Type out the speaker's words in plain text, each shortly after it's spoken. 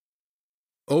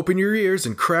Open your ears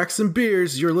and crack some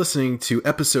beers. You're listening to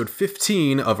episode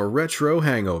 15 of A Retro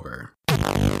Hangover.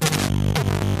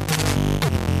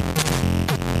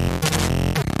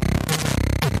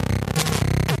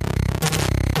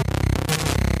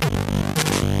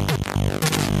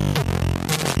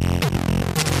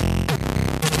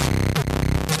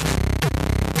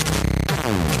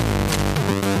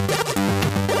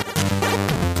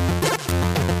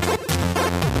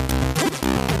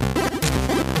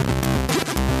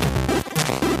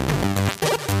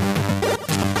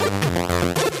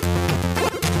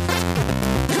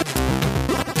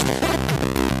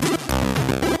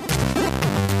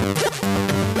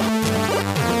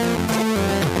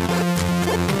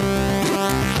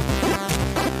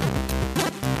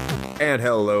 And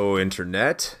hello,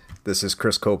 Internet. This is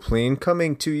Chris Copleen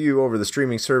coming to you over the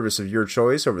streaming service of your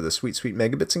choice over the sweet, sweet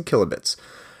megabits and kilobits.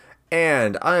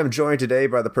 And I am joined today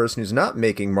by the person who's not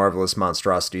making marvelous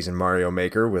monstrosities in Mario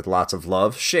Maker with lots of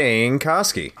love, Shane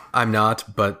Koski. I'm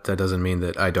not, but that doesn't mean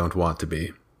that I don't want to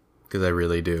be, because I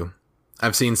really do.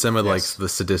 I've seen some of like the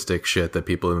sadistic shit that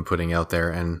people have been putting out there,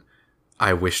 and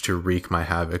I wish to wreak my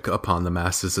havoc upon the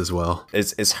masses as well.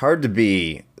 It's hard to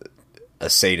be a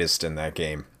sadist in that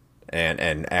game.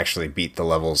 And actually beat the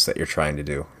levels that you're trying to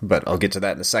do. But I'll get to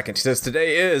that in a second. Since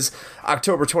today is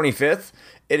October 25th,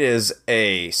 it is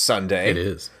a Sunday. It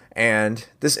is. And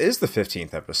this is the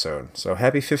 15th episode. So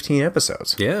happy 15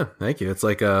 episodes. Yeah, thank you. It's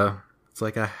like a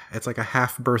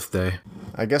half birthday.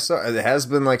 I guess so. It has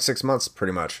been like 6 months,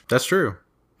 pretty much. That's true.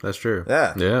 That's true.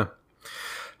 Yeah. Yeah.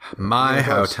 My,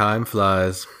 how time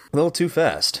flies. A little too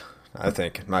fast, I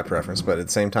think, my preference. But at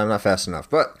the same time, not fast enough.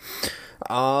 But,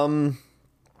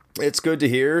 it's good to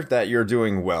hear that you're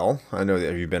doing well. I know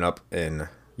that you've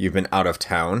been out of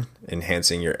town,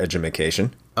 enhancing your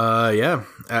education. Yeah.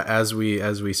 As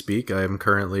we speak, I am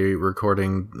currently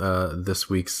recording this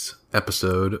week's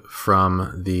episode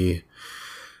from the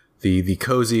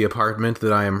cozy apartment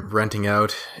that I am renting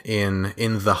out in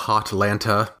the hot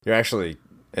Atlanta. You're actually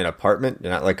an apartment?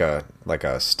 You're not like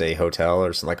a stay hotel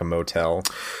or something, like a motel?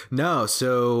 No,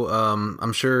 so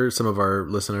I'm sure some of our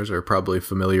listeners are probably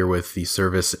familiar with the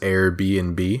service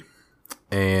Airbnb,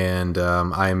 and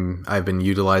I've been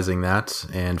utilizing that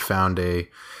and found a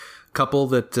couple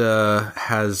that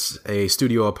has a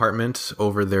studio apartment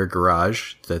over their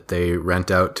garage that they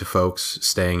rent out to folks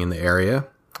staying in the area,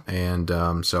 and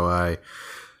so I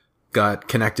got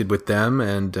connected with them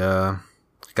and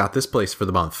got this place for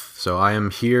the month. So I am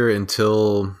here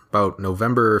until about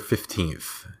November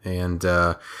 15th, and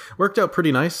worked out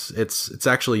pretty nice. It's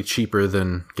actually cheaper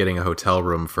than getting a hotel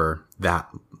room for that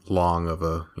long of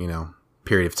a,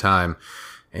 period of time.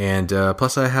 And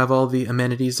plus I have all the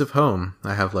amenities of home.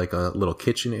 I have like a little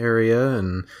kitchen area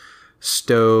and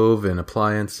stove and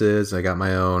appliances. I got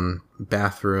my own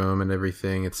bathroom and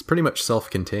everything. It's pretty much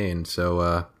self-contained.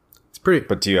 So it's pretty...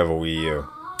 But do you have a Wii U?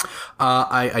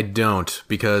 I don't,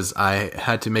 because I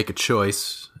had to make a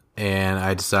choice, and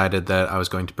I decided that I was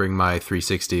going to bring my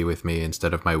 360 with me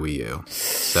instead of my Wii U.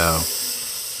 So,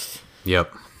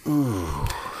 yep. Ooh.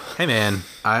 Hey man,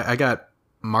 I got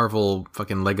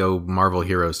fucking Lego Marvel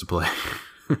Heroes to play.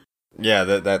 Yeah,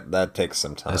 that takes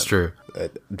some time. That's true.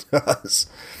 It does.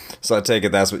 So I take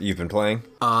it that's what you've been playing?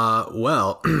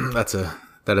 Well,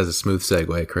 that is a smooth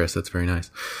segue, Chris. That's very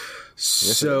nice.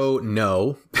 So,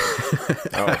 no,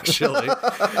 actually,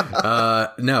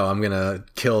 no, I'm going to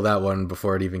kill that one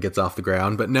before it even gets off the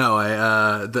ground. But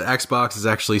no, the Xbox is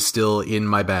actually still in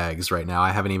my bags right now. I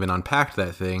haven't even unpacked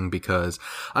that thing because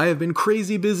I have been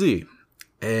crazy busy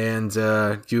and,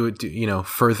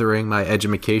 furthering my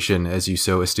edumacation, as you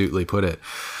so astutely put it.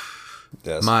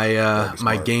 Yes,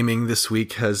 my gaming this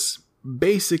week has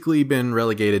basically been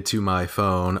relegated to my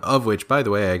phone, of which, by the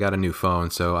way, I got a new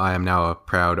phone, so I am now a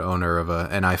proud owner of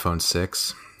an iPhone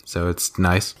 6, so it's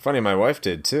nice. Funny, my wife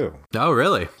did too. Oh,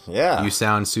 really? Yeah. You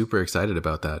sound super excited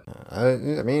about that.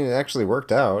 I mean, it actually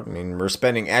worked out. I mean, we're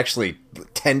spending actually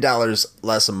 $10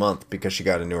 less a month because she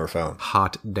got a newer phone.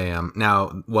 Hot damn.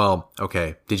 Now, well,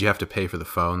 okay, did you have to pay for the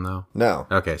phone, though? No.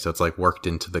 Okay, so it's like worked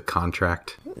into the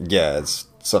contract? Yeah, it's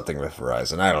something with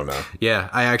Verizon. I don't know. Yeah,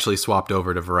 I actually swapped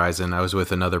over to Verizon. I was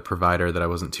with another provider that I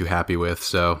wasn't too happy with,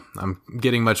 so I'm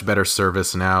getting much better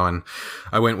service now, and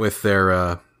I went with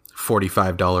their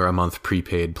 $45 a month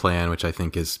prepaid plan, which I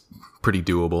think is pretty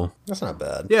doable. That's not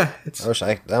bad. Yeah. I wish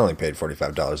I only paid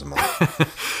 $45 a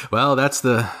month. Well, that's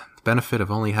the benefit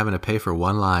of only having to pay for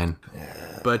one line. Yeah.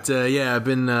 But yeah, I've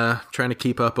been trying to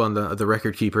keep up on the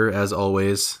Record Keeper as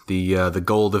always. The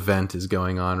gold event is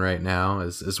going on right now,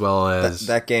 as well as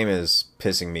that game is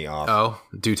pissing me off. Oh,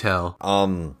 do tell. I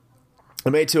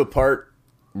made it to a part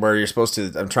where you're supposed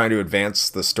to. I'm trying to advance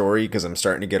the story because I'm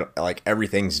starting to get like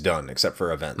everything's done except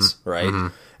for events, right?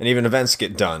 And even events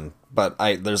get done, but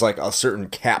there's like a certain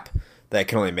cap that I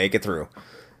can only make it through.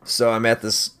 So I'm at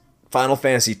this Final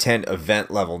Fantasy X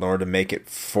event level in order to make it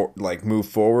move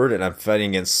forward, and I'm fighting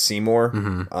against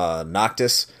Seymour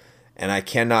Noctis, and I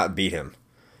cannot beat him.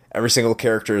 Every single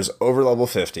character is over level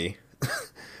 50.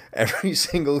 Every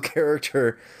single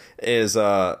character is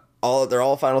they're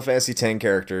all Final Fantasy X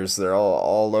characters. They're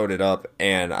all loaded up,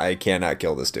 and I cannot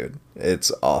kill this dude.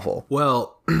 It's awful.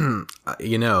 Well,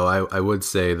 I would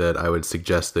say that I would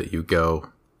suggest that you go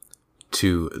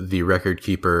to the Record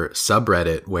Keeper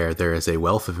subreddit, where there is a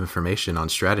wealth of information on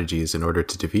strategies in order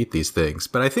to defeat these things.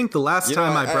 But I think the last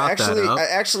time I brought that up... I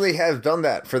actually have done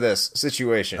that for this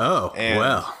situation. Oh, and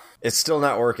well. It's still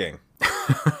not working.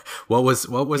 What was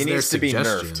he their needs to be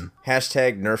suggestion?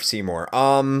 nerfed. #nerf Seymour.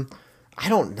 I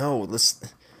don't know.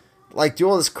 Do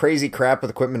all this crazy crap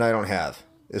with equipment I don't have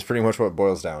is pretty much what it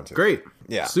boils down to. Great.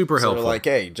 Yeah. Super helpful. They're like,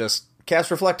 hey, just cast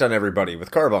Reflect on everybody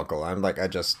with Carbuncle. I'm like, I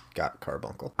just got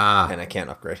Carbuncle. And I can't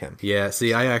upgrade him. Yeah,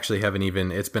 see, I actually haven't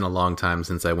even... It's been a long time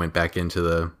since I went back into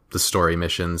the story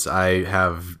missions. I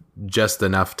have just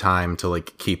enough time to,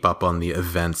 like, keep up on the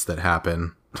events that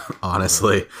happen,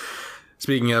 honestly.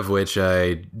 Speaking of which,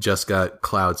 I just got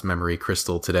Cloud's Memory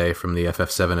Crystal today from the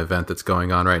FF7 event that's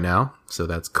going on right now, so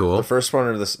that's cool. The first one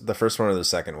or the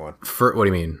second one? What do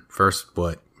you mean? First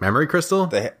what? Memory Crystal?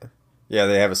 They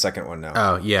have a second one now.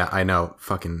 Oh, yeah, I know.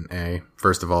 Fucking A.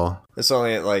 First of all. It's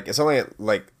only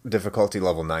at difficulty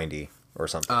level 90 or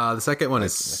something. The second one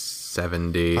is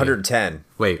 70. 110.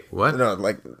 Wait, what? No,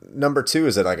 number 2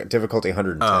 is at difficulty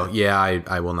 110. Oh, yeah,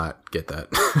 I will not get that.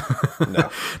 No.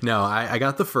 No, I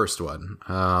got the first one.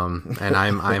 And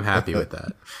I'm happy with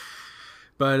that.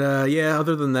 But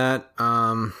other than that,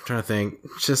 trying to think,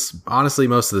 just honestly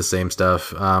most of the same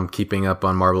stuff. Keeping up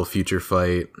on Marvel Future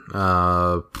Fight.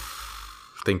 I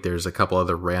think there's a couple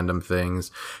other random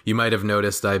things. You might have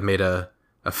noticed I've made a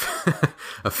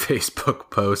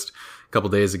Facebook post a couple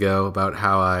days ago about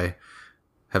how I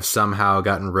have somehow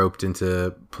gotten roped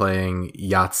into playing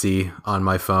Yahtzee on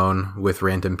my phone with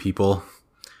random people.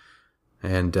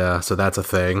 And so that's a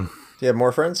thing. You have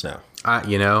more friends now.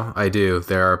 I do.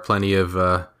 There are plenty of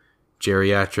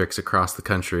geriatrics across the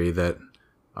country that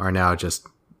are now just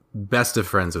best of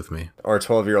friends with me. Or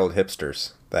 12-year-old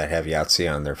hipsters that have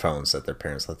Yahtzee on their phones that their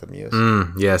parents let them use.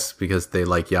 Yes, because they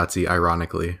like Yahtzee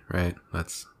ironically, right?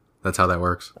 That's how that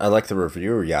works. I like the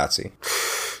reviewer Yahtzee.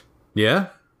 Yeah.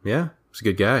 He's a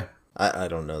good guy. I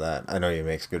don't know that. I know he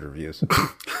makes good reviews.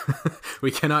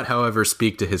 We cannot, however,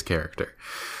 speak to his character.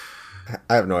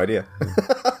 I have no idea.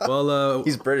 Well,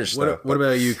 he's British, though. What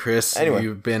about you, Chris? Anyway. Have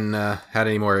you been had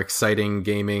any more exciting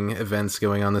gaming events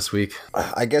going on this week?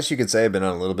 I guess you could say I've been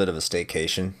on a little bit of a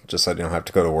staycation, just so I don't have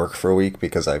to go to work for a week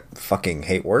because I fucking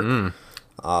hate work.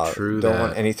 True. Don't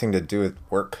want anything to do with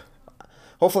work.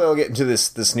 Hopefully, I'll get into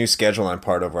this new schedule I'm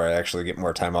part of where I actually get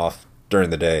more time off during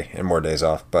the day and more days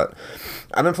off. But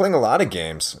I've been playing a lot of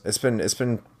games. It's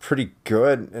been pretty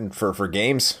good, and for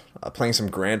games, playing some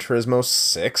Gran Turismo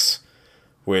 6.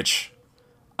 Which,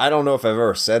 I don't know if I've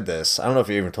ever said this. I don't know if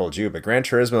I even told you, but Gran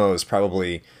Turismo is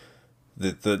probably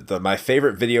my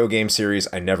favorite video game series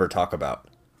I never talk about.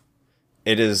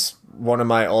 It is one of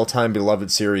my all-time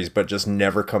beloved series, but just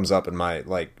never comes up in my,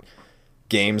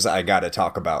 games I gotta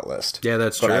talk about list. Yeah,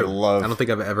 that's true. I don't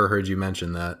think I've ever heard you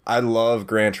mention that. I love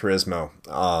Gran Turismo.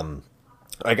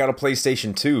 I got a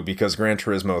PlayStation 2 because Gran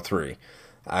Turismo 3.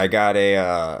 I got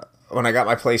when I got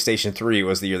my PlayStation 3, it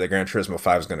was the year that Gran Turismo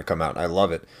 5 was going to come out. I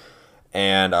love it.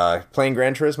 And playing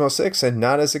Gran Turismo 6 and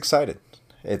not as excited.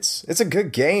 It's a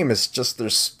good game. It's just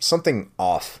there's something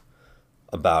off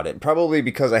about it. Probably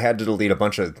because I had to delete a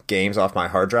bunch of games off my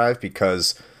hard drive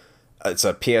because it's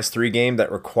a PS3 game that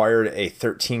required a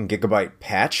 13 gigabyte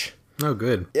patch. Oh,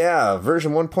 good. Yeah,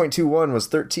 version 1.21 was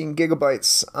 13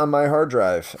 gigabytes on my hard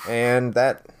drive. And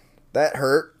that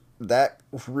hurt. That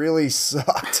really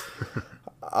sucked.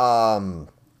 What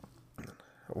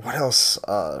else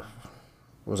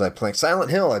was I playing?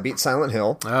 Silent Hill. I beat Silent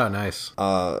Hill. Oh, nice.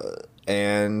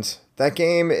 And that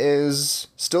game is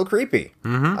still creepy.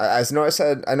 Mm-hmm.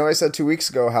 I know I said 2 weeks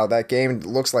ago how that game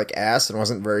looks like ass and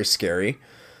wasn't very scary.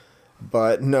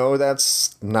 But no,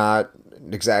 that's not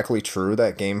exactly true.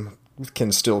 That game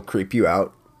can still creep you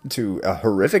out to a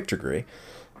horrific degree.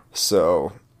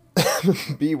 So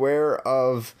beware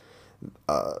of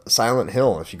Silent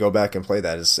Hill. If you go back and play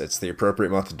that, it's the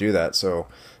appropriate month to do that. So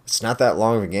it's not that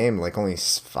long of a game, like only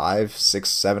 5, 6,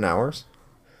 7 hours.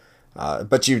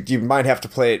 But you might have to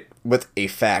play it with a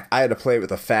FAQ. I had to play it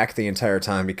with a FAQ the entire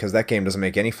time because that game doesn't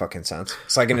make any fucking sense.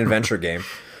 It's like an adventure game.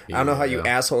 I don't know how you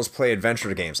assholes play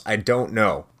adventure games. I don't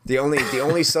know. The only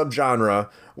subgenre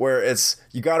where it's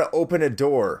you got to open a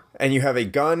door and you have a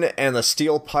gun and a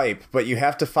steel pipe, but you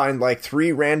have to find like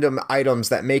 3 random items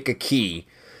that make a key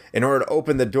in order to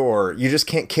open the door. You just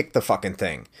can't kick the fucking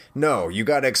thing. No, you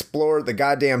got to explore the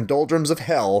goddamn doldrums of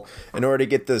hell in order to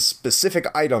get this specific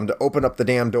item to open up the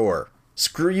damn door.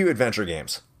 Screw you, adventure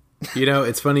games. You know,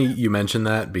 it's funny you mentioned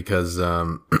that because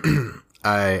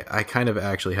I kind of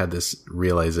actually had this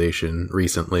realization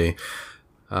recently.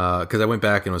 Because I went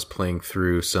back and was playing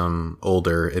through some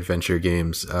older adventure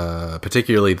games,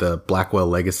 particularly the Blackwell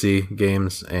Legacy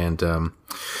games, and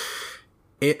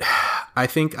I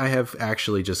think I have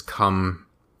actually just come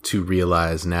to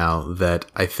realize now that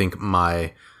I think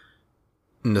my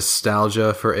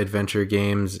nostalgia for adventure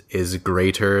games is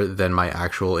greater than my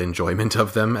actual enjoyment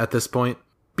of them at this point.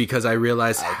 Because I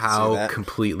realize how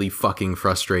completely fucking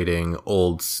frustrating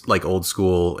old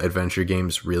school adventure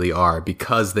games really are,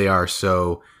 because they are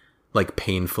so like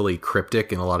painfully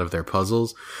cryptic in a lot of their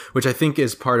puzzles, which I think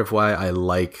is part of why I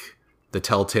like the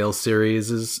Telltale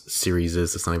series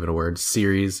it's not even a word,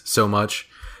 series so much,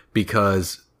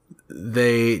 because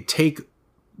they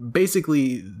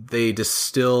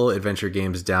distill adventure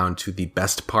games down to the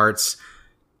best parts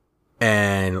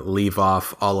and leave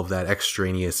off all of that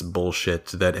extraneous bullshit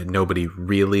that nobody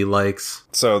really likes.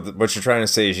 So what you're trying to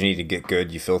say is you need to get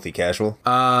good, you filthy casual?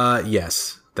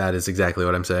 Yes. That is exactly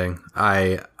what I'm saying.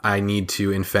 I need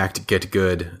to, in fact, get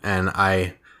good, and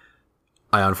I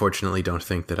unfortunately don't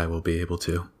think that I will be able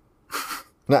to.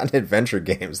 Not in adventure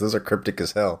games. Those are cryptic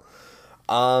as hell.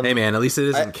 Hey man, at least it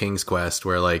isn't King's Quest,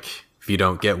 where like if you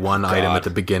don't get one item at the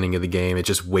beginning of the game, it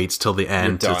just waits till the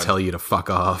end to tell you to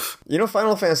fuck off. You know,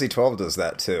 Final Fantasy 12 does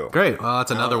that too. Great. Well, that's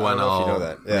another one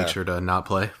I'll make sure to not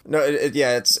play. No,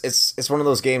 it's one of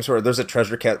those games where there's a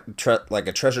treasure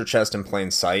chest in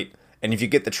plain sight, and if you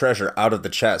get the treasure out of the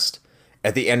chest,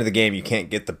 at the end of the game, you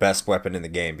can't get the best weapon in the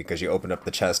game because you opened up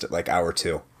the chest at like hour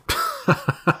 2.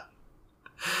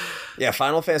 Yeah,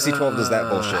 Final Fantasy 12 does that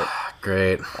bullshit.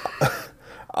 Great.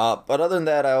 But other than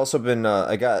that, I also been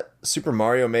I got Super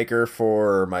Mario Maker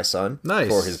for my son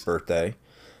for his birthday,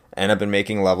 and I've been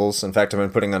making levels. In fact, I've been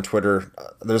putting on Twitter.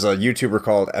 There's a YouTuber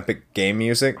called Epic Game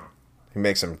Music. He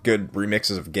makes some good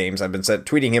remixes of games. I've been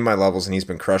tweeting him my levels, and he's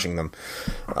been crushing them.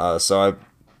 So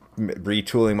I'm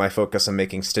retooling my focus on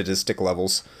making statistic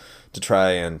levels to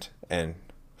try and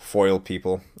foil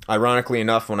people. Ironically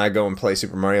enough, when I go and play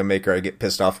Super Mario Maker, I get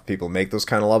pissed off if people make those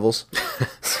kind of levels.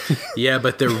 Yeah,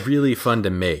 but they're really fun to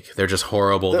make. They're just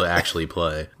horrible to actually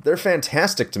play. They're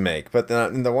fantastic to make, but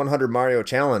in the 100 Mario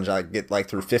Challenge, I get like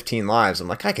through 15 lives. I'm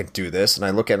like, I can do this, and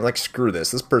I look at it like, screw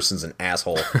this. This person's an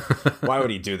asshole. Why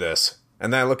would he do this?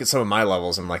 And then I look at some of my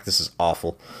levels, and I'm like, this is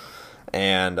awful.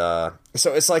 And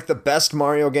so it's like the best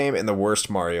Mario game and the worst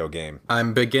Mario game.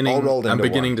 I'm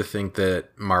beginning to think that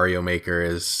Mario Maker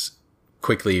is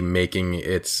quickly making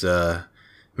its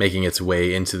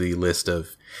way into the list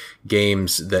of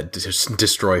games that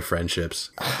destroy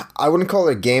friendships. I wouldn't call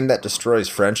it a game that destroys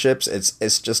friendships.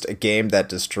 It's just a game that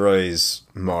destroys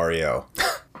Mario.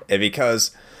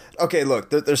 Because, okay, look,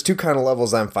 there's 2 kind of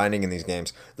levels I'm finding in these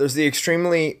games. There's the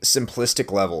extremely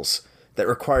simplistic levels that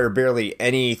require barely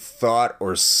any thought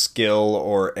or skill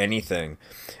or anything.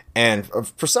 And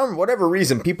for whatever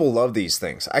reason, people love these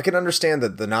things. I can understand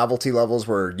that the novelty levels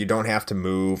where you don't have to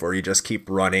move or you just keep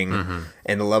running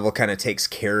and the level kind of takes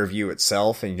care of you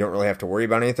itself and you don't really have to worry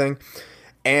about anything.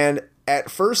 And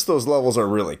at first, those levels are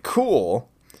really cool,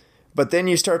 but then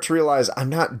you start to realize, I'm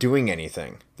not doing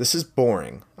anything. This is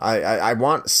boring. I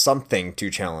want something to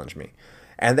challenge me.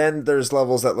 And then there's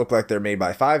levels that look like they're made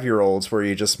by 5-year-olds where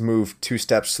you just move 2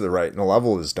 steps to the right and the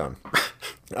level is done.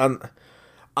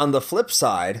 On the flip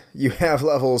side, you have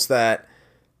levels that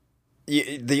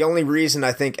the only reason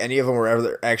I think any of them were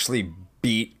ever actually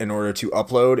beat in order to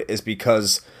upload is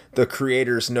because the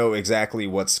creators know exactly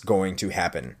what's going to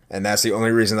happen. And that's the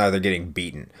only reason that they're getting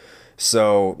beaten.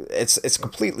 So it's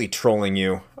completely trolling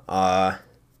you.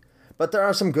 But there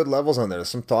are some good levels on there,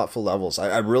 some thoughtful levels.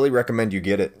 I really recommend you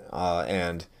get it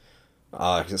and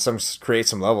create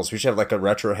some levels. We should have like a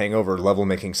retro hangover level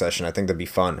making session. I think that'd be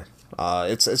fun.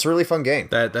 It's a really fun game.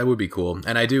 That would be cool,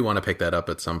 and I do want to pick that up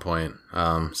at some point.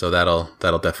 So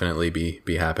that'll definitely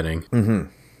be happening. Mm-hmm.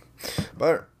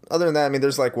 But other than that, I mean,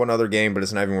 there's like one other game, but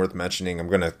it's not even worth mentioning. I'm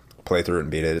gonna play through it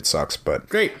and beat it. It sucks, but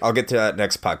great. I'll get to that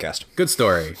next podcast. Good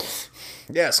story.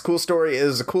 Yes, cool story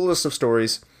is the coolest of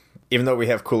stories. Even though we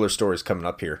have cooler stories coming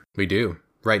up here. We do.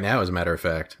 Right now, as a matter of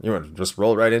fact. You want to just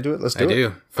roll right into it? Let's do it. I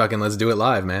do. Fucking let's do it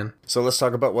live, man. So let's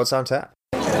talk about what's on tap.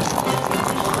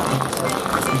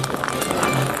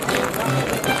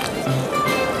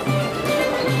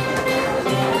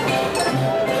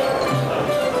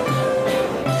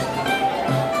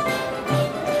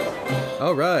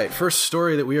 right, first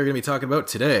story that we are going to be talking about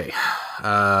today,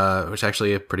 which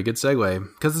actually a pretty good segue,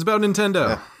 because it's about Nintendo.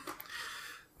 Yeah.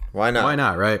 Why not? Why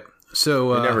not, right?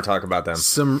 So we never talk about them.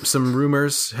 Some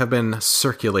rumors have been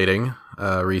circulating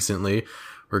recently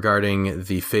regarding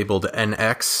the fabled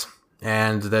NX,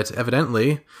 and that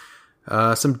evidently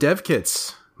some dev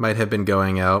kits might have been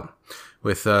going out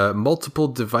with multiple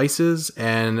devices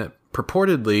and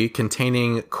purportedly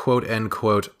containing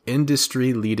quote-unquote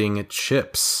industry-leading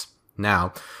chips.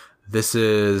 Now, this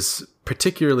is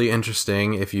particularly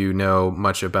interesting if you know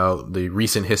much about the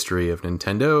recent history of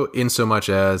Nintendo, in so much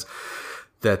as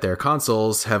that their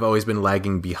consoles have always been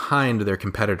lagging behind their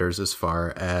competitors as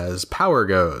far as power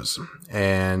goes.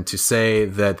 And to say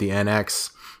that the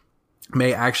NX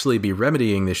may actually be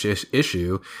remedying this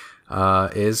issue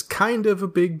is kind of a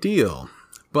big deal.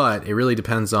 But it really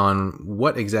depends on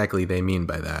what exactly they mean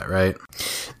by that, right?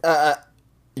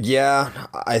 Yeah,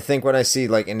 I think when I see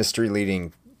like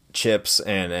industry-leading chips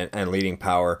and leading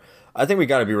power, I think we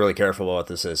got to be really careful about what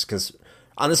this is, because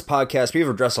on this podcast, we've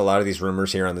addressed a lot of these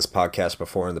rumors here on this podcast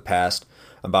before in the past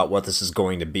about what this is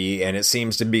going to be, and it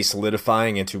seems to be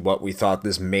solidifying into what we thought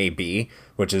this may be,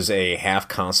 which is a half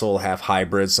console, half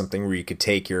hybrid, something where you could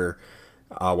take your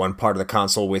one part of the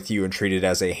console with you and treat it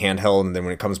as a handheld, and then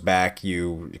when it comes back,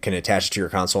 you can attach it to your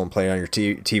console and play it on your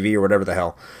TV or whatever the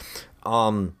hell.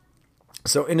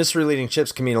 So industry-leading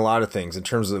chips can mean a lot of things in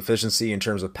terms of efficiency, in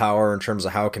terms of power, in terms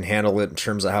of how it can handle it, in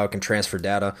terms of how it can transfer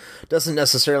data. Doesn't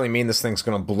necessarily mean this thing's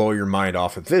going to blow your mind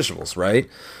off with visuals, right?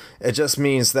 It just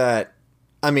means that,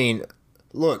 I mean,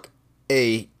 look,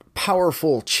 a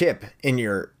powerful chip in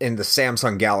the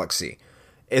Samsung Galaxy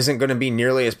isn't going to be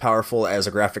nearly as powerful as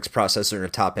a graphics processor in a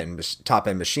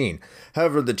top-end machine.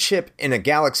 However, the chip in a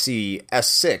Galaxy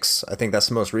S6, I think that's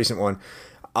the most recent one,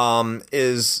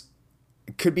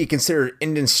 could be considered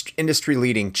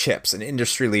industry-leading chips and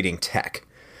industry-leading tech.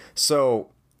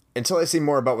 So until I see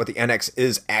more about what the NX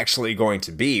is actually going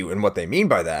to be and what they mean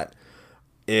by that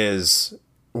is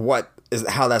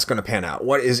how that's going to pan out.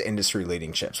 What is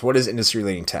industry-leading chips? What is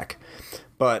industry-leading tech?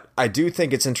 But I do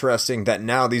think it's interesting that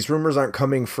now these rumors aren't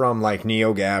coming from like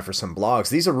NeoGAF or some blogs.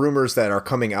 These are rumors that are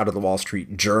coming out of the Wall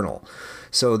Street Journal.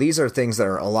 So these are things that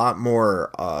are a lot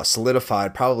more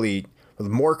solidified, probably with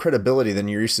more credibility than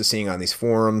you're used to seeing on these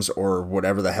forums or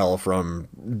whatever the hell from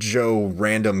Joe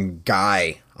random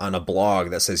guy on a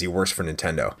blog that says he works for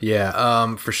Nintendo.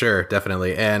 Yeah, for sure,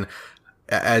 definitely. And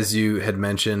as you had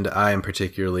mentioned, I am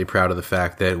particularly proud of the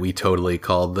fact that we totally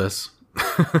called this.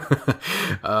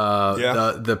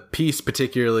 The piece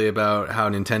particularly about how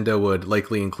Nintendo would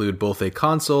likely include both a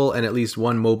console and at least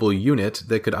one mobile unit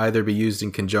that could either be used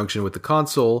in conjunction with the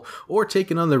console or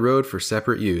taken on the road for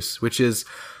separate use, which is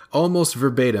almost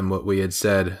verbatim what we had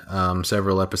said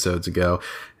several episodes ago.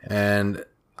 And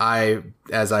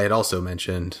as I had also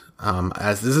mentioned,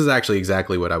 as this is actually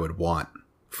exactly what I would want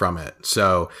from it.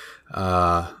 So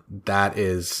that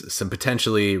is some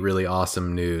potentially really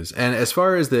awesome news. And as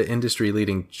far as the industry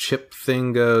leading chip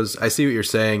thing goes, I see what you're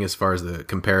saying as far as the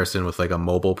comparison with like a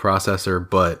mobile processor,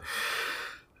 but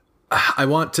I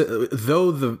want to,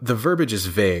 though the verbiage is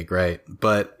vague, right?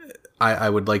 But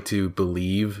I would like to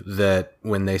believe that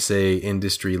when they say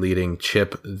industry leading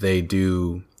chip, they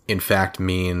do in fact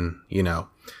mean,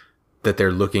 that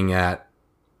they're looking at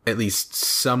least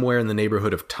somewhere in the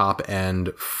neighborhood of top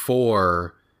end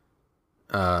for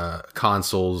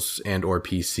consoles and or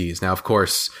PCs. Now, of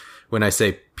course, when I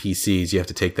say PCs, you have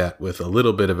to take that with a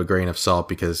little bit of a grain of salt,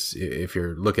 because if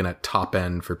you're looking at top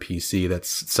end for PC,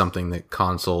 that's something that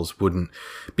consoles wouldn't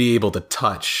be able to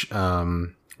touch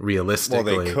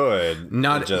realistically. Well, they could.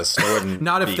 Not it just wouldn't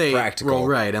not if be they practical. well,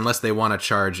 right, unless they want to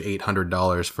charge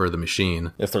 $800 for the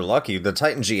machine. If they're lucky, the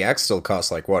Titan GX still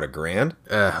costs like what,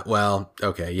 $1,000? Well,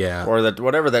 okay, yeah. Or that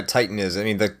whatever that Titan is. I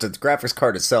mean, the graphics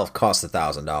card itself costs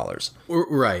 $1,000.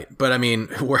 Right, but I mean,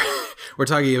 we're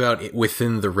talking about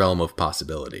within the realm of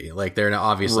possibility. Like, they're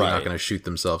obviously not going to shoot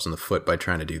themselves in the foot by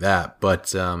trying to do that.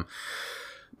 But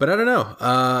I don't know.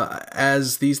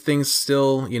 As these things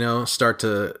still, start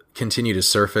to continue to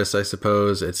surface, I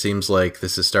suppose, it seems like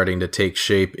this is starting to take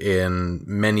shape in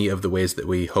many of the ways that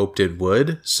we hoped it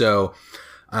would. So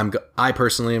I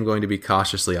personally am going to be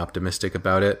cautiously optimistic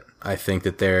about it. I think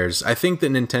that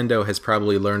Nintendo has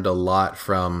probably learned a lot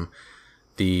from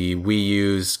the Wii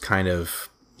U's kind of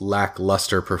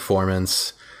lackluster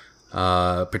performance,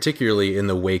 particularly in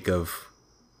the wake of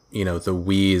the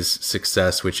Wii's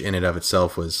success, which in and of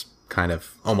itself was kind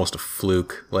of almost a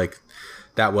fluke. Like,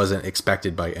 that wasn't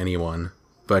expected by anyone.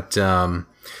 But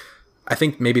I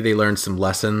think maybe they learned some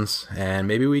lessons, and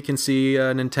maybe we can see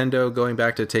Nintendo going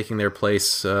back to taking their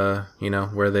place,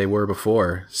 where they were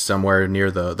before, somewhere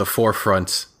near the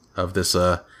forefront of this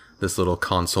this little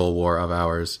console war of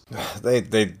ours.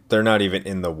 They're not even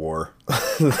in the war.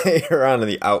 They are on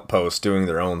the outpost doing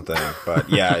their own thing. But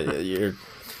yeah,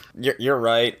 you're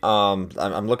right.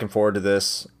 I'm looking forward to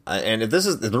this. And if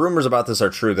the rumors about this are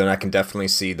true, then I can definitely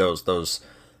see those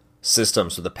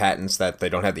systems with the patents that they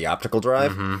don't have the optical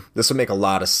drive. Mm-hmm. This would make a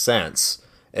lot of sense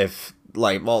if,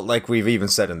 like we've even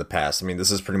said in the past. I mean,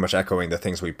 this is pretty much echoing the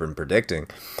things we've been predicting.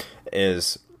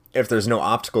 Is if there's no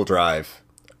optical drive,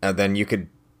 then you could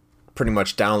pretty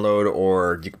much download,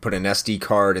 or you could put an SD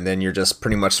card, and then you're just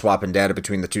pretty much swapping data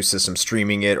between the two systems,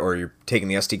 streaming it, or you're taking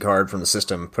the SD card from the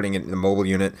system, putting it in the mobile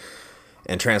unit,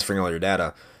 and transferring all your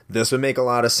data. This would make a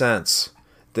lot of sense.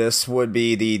 This would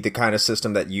be the kind of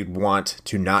system that you'd want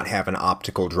to not have an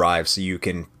optical drive, so you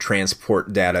can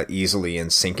transport data easily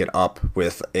and sync it up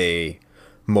with a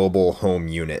mobile home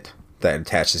unit that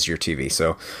attaches to your TV.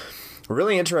 So we're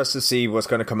really interested to see what's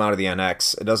going to come out of the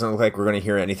NX. It doesn't look like we're going to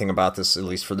hear anything about this, at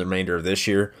least for the remainder of this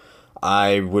year.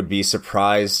 I would be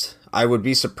surprised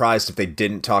if they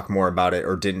didn't talk more about it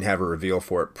or didn't have a reveal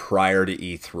for it prior to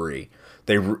E3.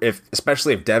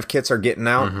 Especially if dev kits are getting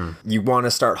out, you want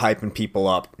to start hyping people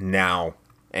up now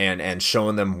and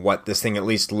showing them what this thing at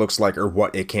least looks like or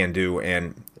what it can do.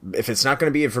 And if it's not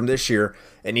going to be from this year,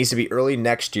 it needs to be early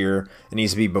next year. It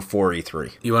needs to be before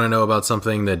E3. You want to know about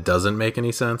something that doesn't make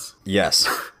any sense? Yes.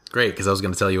 Great, because I was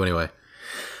going to tell you anyway.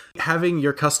 Having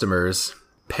your customers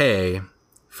pay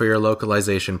for your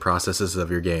localization processes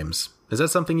of your games. Is that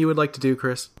something you would like to do,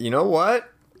 Chris? You know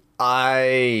what?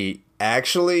 I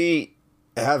actually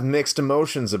have mixed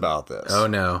emotions about this. Oh,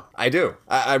 no. I do.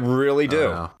 I really do.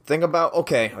 Oh, no. Think about,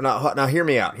 okay, now hear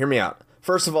me out.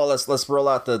 First of all, let's roll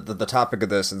out the topic of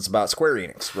this. It's about Square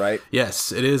Enix, right?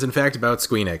 Yes, it is in fact about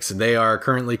Squeenix. They are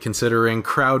currently considering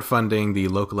crowdfunding the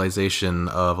localization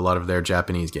of a lot of their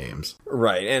Japanese games.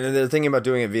 Right, and they're thinking about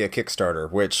doing it via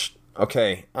Kickstarter, which,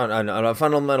 okay, on a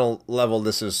fundamental level,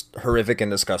 this is horrific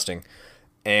and disgusting.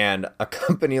 And a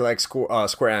company like Square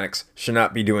Enix should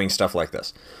not be doing stuff like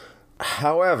this.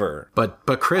 However... But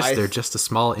Chris, they're just a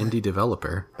small indie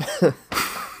developer.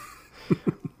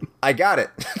 I got it.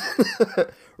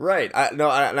 Right.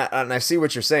 I see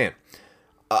what you're saying.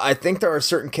 I think there are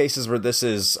certain cases where this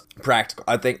is practical.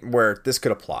 I think where this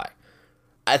could apply.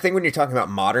 I think when you're talking about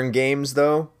modern games,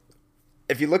 though,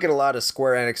 if you look at a lot of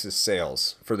Square Enix's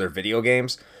sales for their video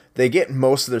games, they get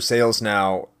most of their sales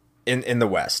now in the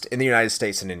West, in the United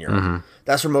States and in Europe. Mm-hmm.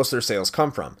 That's where most of their sales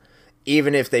come from,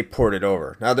 even if they port it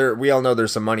over. Now, we all know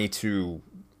there's some money to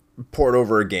port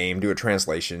over a game, do a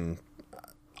translation,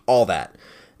 all that.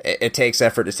 It takes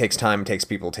effort, it takes time, it takes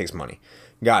people, it takes money.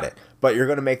 Got it. But you're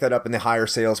going to make that up in the higher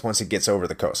sales once it gets over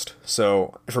the coast.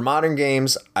 So for modern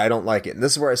games, I don't like it. And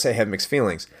this is where I say I have mixed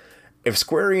feelings. If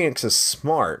Square Enix is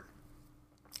smart,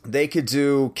 they could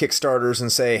do Kickstarters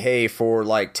and say, hey, for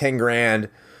like 10 grand,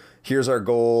 here's our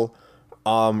goal.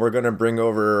 We're going to bring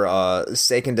over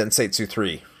Seiken Densetsu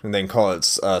 3 and then call it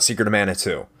Secret of Mana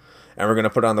 2. And we're going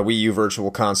to put on the Wii U Virtual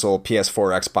Console,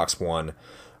 PS4, Xbox One.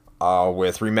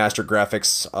 With remastered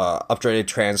graphics, updated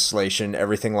translation,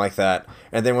 everything like that.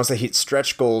 And then once they hit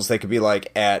stretch goals, they could be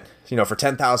like for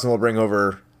 10,000 we'll bring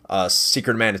over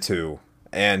Secret of Mana 2.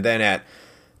 And then at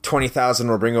 20,000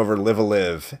 we'll bring over Live a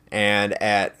Live. And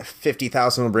at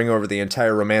 50,000 we'll bring over the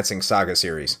entire Romancing Saga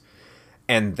series.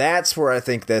 And that's where I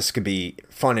think this could be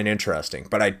fun and interesting.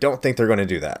 But I don't think they're going to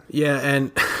do that. Yeah,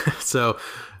 and so...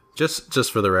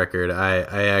 Just for the record, I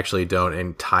actually don't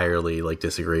entirely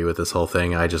disagree with this whole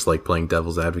thing. I just like playing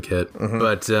devil's advocate. Mm-hmm.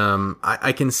 But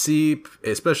I can see,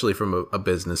 especially from a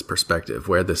business perspective,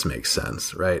 where this makes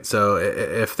sense, right? So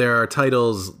if there are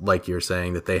titles, like you're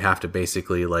saying, that they have to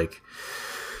basically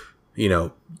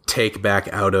take back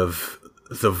out of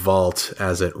the vault,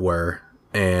 as it were,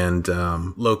 and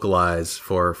localize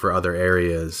for other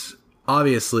areas,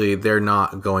 obviously, they're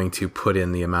not going to put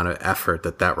in the amount of effort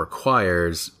that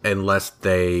requires unless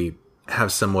they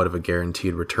have somewhat of a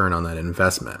guaranteed return on that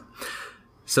investment.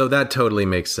 So that totally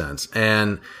makes sense.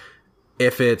 And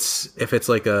if it's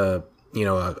like a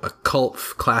cult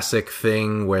classic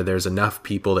thing where there's enough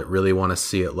people that really want to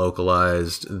see it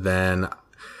localized, then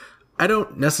I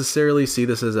don't necessarily see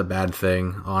this as a bad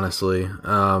thing, honestly.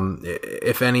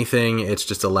 If anything, it's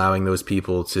just allowing those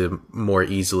people to more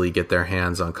easily get their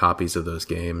hands on copies of those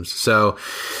games. So,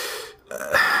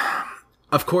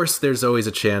 of course, there's always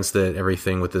a chance that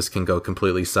everything with this can go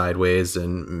completely sideways,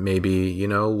 and maybe,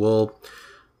 we'll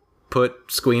put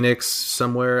Squeenix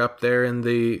somewhere up there in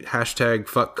the hashtag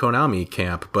fuck Konami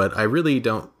camp, but I really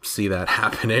don't see that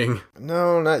happening.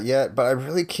 No, not yet, but I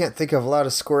really can't think of a lot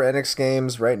of Square Enix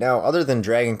games right now, other than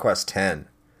Dragon Quest X,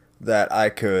 that I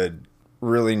could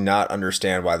really not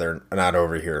understand why they're not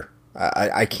over here.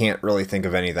 I can't really think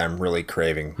of any that I'm really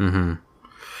craving. Mm-hmm.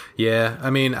 Yeah, I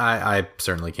mean, I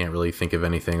certainly can't really think of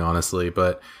anything, honestly,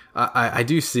 but I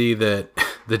do see that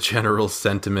the general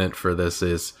sentiment for this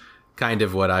is kind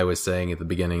of what I was saying at the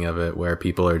beginning of it, where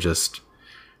people are just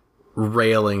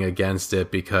railing against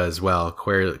it because, well,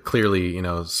 clearly,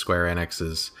 Square Enix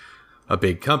is a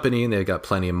big company and they've got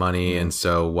plenty of money, and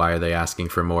so why are they asking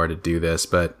for more to do this?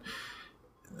 But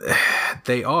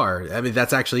they are. I mean,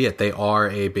 that's actually it. They are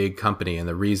a big company, and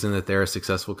the reason that they're a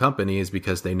successful company is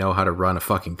because they know how to run a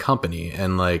fucking company,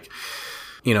 and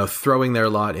throwing their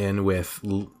lot in with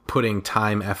putting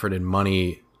time, effort, and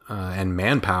money and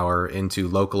manpower into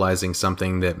localizing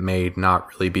something that may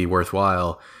not really be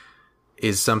worthwhile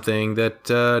is something that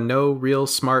no real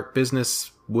smart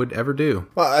business would ever do.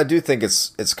 Well, I do think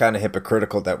it's kind of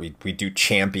hypocritical that we do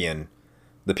champion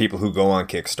the people who go on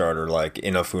Kickstarter, like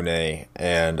Inafune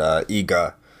and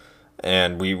Iga,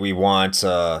 and we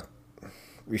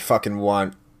fucking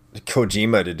want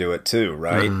Kojima to do it too,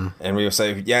 right? Mm-hmm. And we will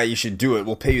say, yeah, you should do it.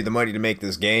 We'll pay you the money to make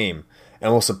this game,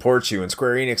 and we'll support you. And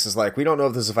Square Enix is like, we don't know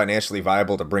if this is financially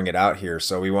viable to bring it out here,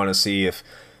 so we want to see if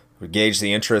we gauge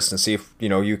the interest and see if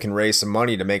you can raise some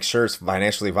money to make sure it's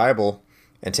financially viable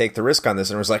and take the risk on this.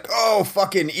 And it was like, oh,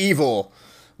 fucking evil,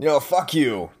 fuck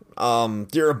you.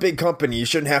 You're a big company. You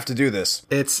shouldn't have to do this.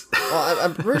 Well,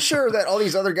 I'm pretty sure that all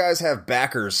these other guys have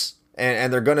backers,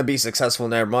 and they're going to be successful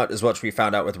no matter what, is what we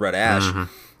found out with Red Ash, mm-hmm.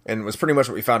 and it was pretty much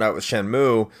what we found out with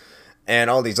Shenmue, and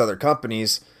all these other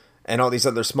companies, and all these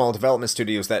other small development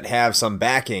studios that have some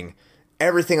backing.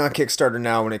 Everything on Kickstarter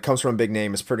now, when it comes from a big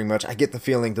name, is pretty much, I get the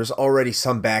feeling there's already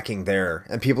some backing there,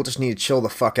 and people just need to chill the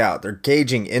fuck out. They're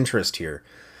gauging interest here.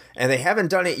 And they haven't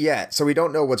done it yet, so we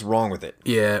don't know what's wrong with it.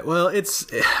 Yeah, well,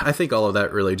 I think all of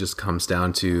that really just comes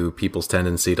down to people's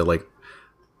tendency to,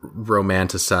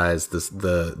 romanticize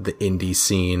the indie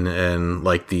scene and,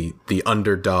 the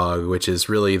underdog, which is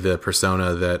really the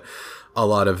persona that a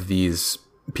lot of these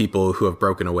people who have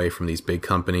broken away from these big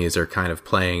companies are kind of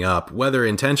playing up, whether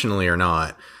intentionally or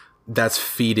not. That's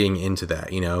feeding into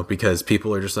that, because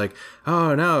people are just like,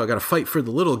 oh no, I gotta fight for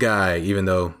the little guy, even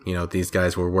though, these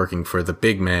guys were working for the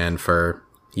big man for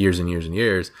years and years and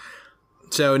years.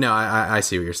 So no, I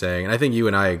see what you're saying. And I think you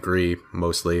and I agree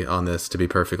mostly on this, to be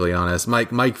perfectly honest.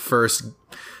 My first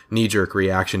knee-jerk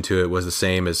reaction to it was the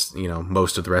same as,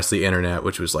 most of the rest of the internet,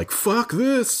 which was like, fuck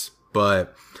this.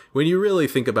 But when you really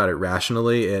think about it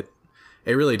rationally, it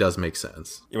really does make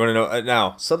sense. You want to know,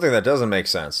 now, something that doesn't make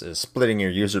sense is splitting your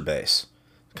user base.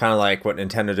 Kind of like what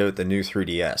Nintendo did with the new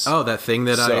 3DS. Oh, that thing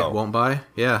that I won't buy?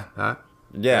 Yeah.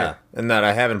 Yeah, and that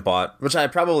I haven't bought, which I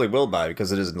probably will buy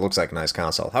because it looks like a nice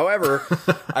console. However,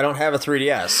 I don't have a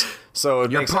 3DS, so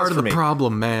it makes sense for me. You're part of the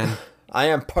problem, man. I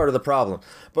am part of the problem.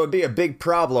 But it'd be a big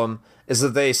problem is that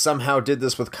they somehow did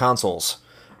this with consoles.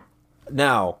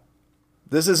 Now,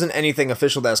 this isn't anything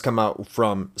official that's come out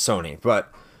from Sony,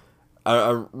 but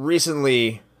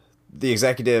recently, the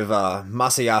executive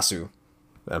Masayasu,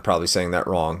 I'm probably saying that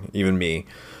wrong, even me,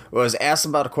 was asked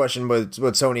about a question: would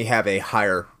Sony have a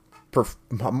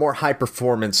more high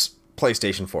performance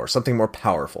PlayStation 4, something more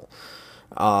powerful?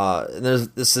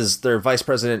 This is their vice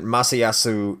president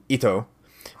Masayasu Ito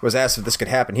was asked if this could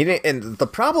happen. He didn't, and the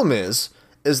problem is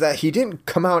that he didn't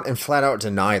come out and flat out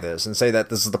deny this and say that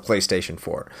this is the PlayStation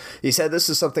 4. He said this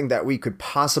is something that we could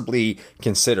possibly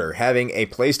consider, having a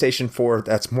PlayStation 4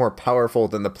 that's more powerful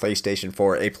than the PlayStation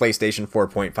 4, a PlayStation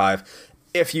 4.5,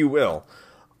 if you will.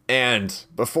 And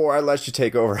before I let you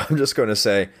take over, I'm just going to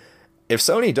say, if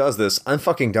Sony does this, I'm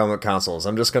fucking done with consoles.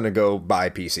 I'm just going to go buy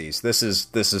PCs. This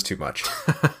is too much.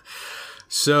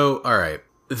 So, all right.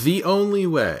 The only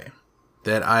way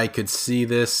that I could see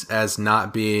this as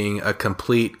not being a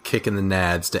complete kick in the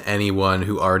nads to anyone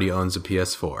who already owns a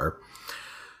PS4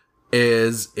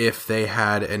 is if they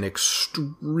had an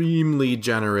extremely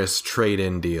generous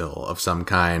trade-in deal of some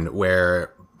kind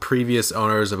where previous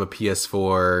owners of a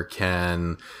PS4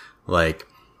 can,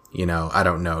 I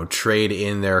don't know, trade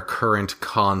in their current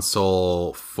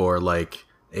console for,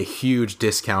 a huge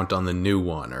discount on the new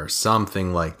one or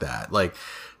something like that.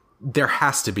 There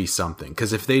has to be something,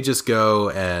 because if they just go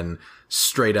and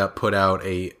straight up put out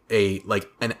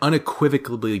an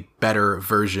unequivocally better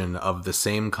version of the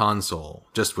same console,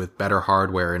 just with better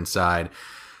hardware inside,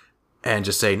 and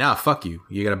just say, nah, fuck you,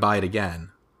 you gotta buy it again.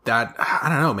 That, I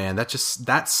don't know, man,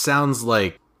 that sounds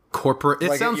like corporate,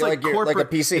 it sounds like corporate, like a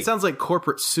PC. It sounds like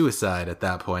corporate suicide at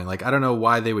that point. I don't know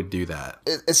why they would do that.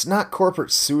 It's not corporate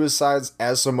suicides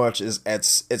as so much as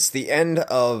it's the end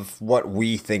of what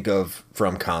we think of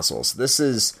from consoles. This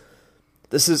is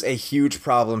a huge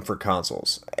problem for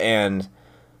consoles, and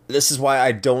this is why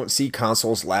I don't see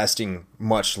consoles lasting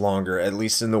much longer, at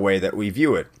least in the way that we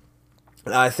view it.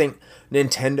 I think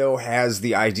Nintendo has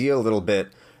the idea a little bit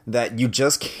that you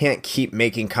just can't keep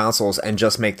making consoles and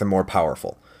just make them more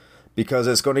powerful. Because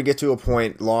it's going to get to a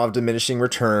point, law of diminishing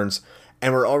returns,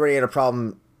 and we're already at a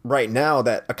problem right now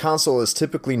that a console is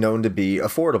typically known to be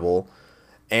affordable,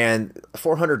 and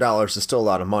 $400 is still a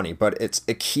lot of money, but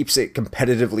it keeps it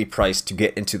competitively priced to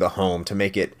get into the home, to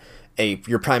make it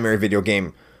your primary video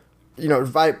game,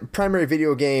 primary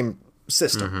video game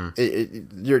system,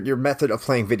 your method of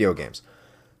playing video games.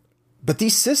 But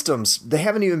these systems, they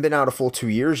haven't even been out a full 2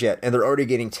 years yet, and they're already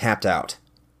getting tapped out.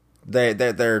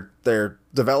 Their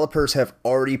developers have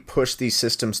already pushed these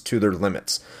systems to their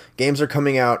limits. Games are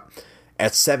coming out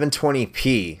at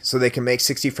 720p, so they can make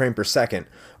 60 frames per second,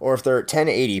 or if they're at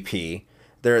 1080p,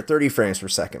 they're at 30 frames per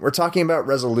second. We're talking about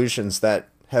resolutions that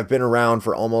have been around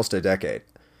for almost a decade.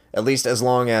 At least as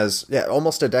long as,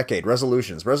 almost a decade.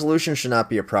 Resolutions should not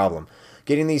be a problem.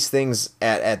 Getting these things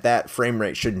at that frame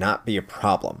rate should not be a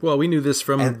problem. Well, we knew this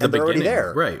from the beginning. Already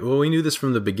there. Right. Well, we knew this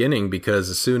from the beginning because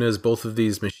as soon as both of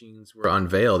these machines were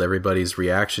unveiled, everybody's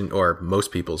reaction, or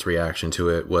most people's reaction to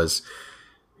it, was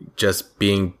just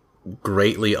being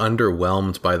greatly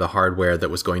underwhelmed by the hardware that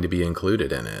was going to be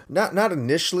included in it. Not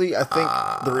initially. I think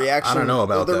the reaction... I don't know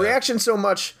about that. The reaction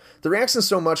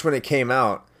so much when it came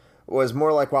out was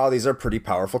more like, wow, these are pretty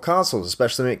powerful consoles,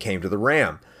 especially when it came to the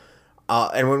RAM.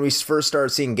 And when we first started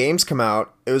seeing games come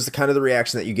out, it was the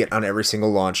reaction that you get on every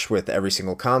single launch with every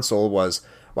single console was,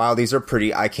 wow, these are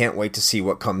pretty, I can't wait to see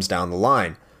what comes down the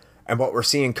line. And what we're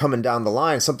seeing coming down the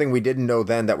line, something we didn't know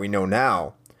then that we know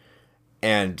now,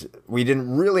 and we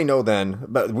didn't really know then,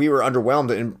 but we were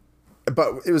underwhelmed,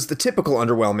 but it was the typical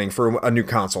underwhelming for a new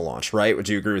console launch, right? Would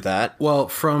you agree with that? Well,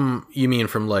 you mean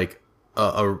from like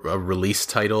a release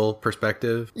title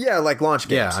perspective? Yeah, like launch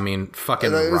games. Yeah, I mean,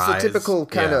 fucking Rise. It was the typical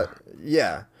kind of...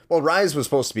 Yeah. Well, Rise was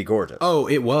supposed to be gorgeous. Oh,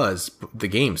 it was. The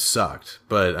game sucked,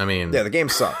 but I mean... Yeah, the game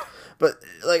sucked. But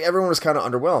like everyone was kind of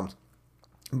underwhelmed.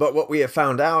 But what we have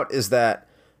found out is that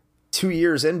 2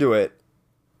 years into it,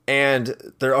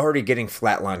 and they're already getting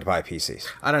flatlined by PCs.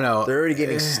 I don't know. They're already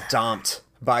getting stomped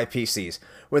by PCs.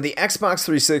 When the Xbox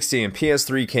 360 and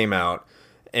PS3 came out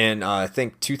in, I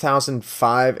think,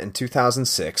 2005 and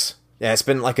 2006... Yeah, it's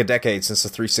been like a decade since the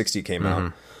 360 came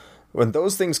out. When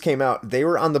those things came out, they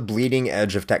were on the bleeding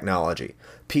edge of technology.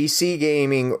 PC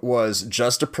gaming was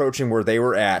just approaching where they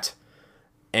were at,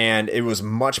 and it was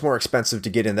much more expensive to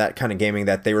get in that kind of gaming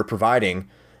that they were providing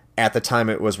at the time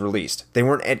it was released. They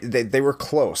were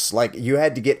close. Like, you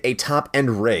had to get a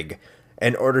top-end rig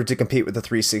in order to compete with the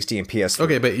 360 and PS3.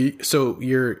 Okay, but so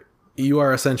you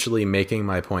are essentially making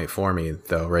my point for me,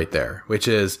 though, right there, which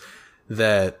is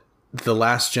that the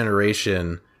last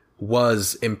generation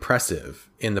was impressive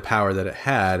in the power that it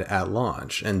had at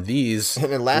launch, and these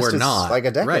and it lasted were not like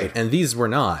a decade. Right, and these were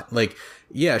not. Like,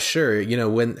 yeah, sure,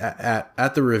 when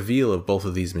at the reveal of both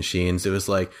of these machines, it was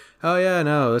like, oh yeah,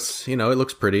 no, it's it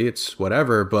looks pretty, it's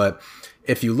whatever. But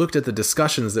if you looked at the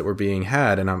discussions that were being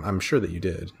had, and I'm sure that you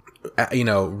did,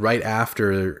 right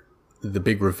after the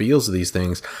big reveals of these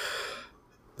things,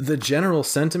 the general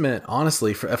sentiment,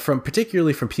 honestly, from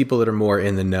particularly from people that are more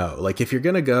in the know, like if you're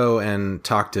gonna go and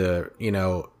talk to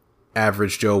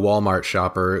average Joe Walmart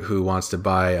shopper who wants to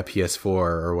buy a PS4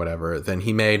 or whatever, then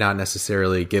he may not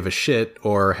necessarily give a shit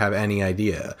or have any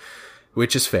idea,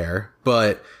 which is fair.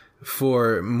 But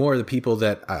for more of the people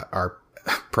that are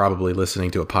probably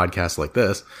listening to a podcast like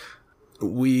this,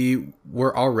 we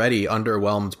were already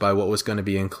underwhelmed by what was going to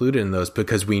be included in those,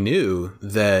 because we knew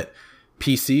that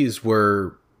PCs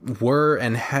were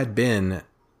and had been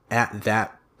at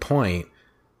that point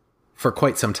for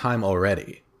quite some time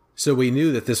already. So we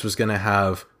knew that this was going to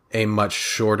have a much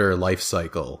shorter life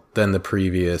cycle than the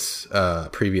previous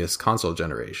console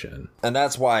generation. And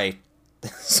that's why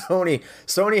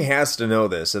Sony has to know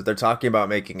this if they're talking about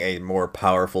making a more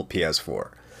powerful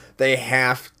PS4. They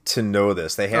have to know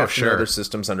this. They have to know their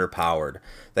system's underpowered.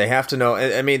 They have to know.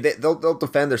 I mean, they'll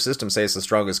defend their system, say it's the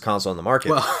strongest console on the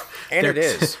market. Well, and it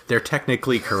is. They're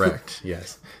technically correct.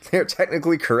 Yes, they're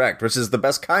technically correct, which is the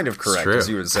best kind of correct, as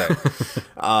you would say.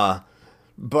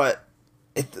 But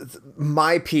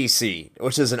my PC,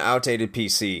 which is an outdated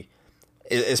PC,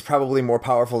 is probably more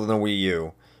powerful than the Wii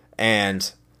U,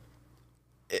 and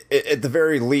at the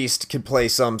very least can play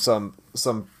some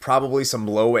probably some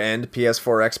low end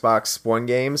PS4, Xbox One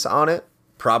games on it,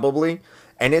 probably,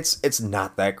 and it's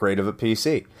not that great of a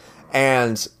PC,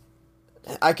 and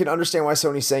I can understand why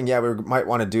Sony's saying, yeah, we might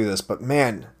want to do this, but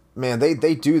man,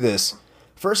 they do this.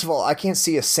 First of all, I can't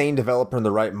see a sane developer in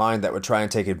the right mind that would try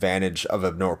and take advantage of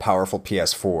a more powerful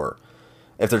PS4.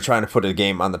 if they're trying to put a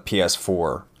game on the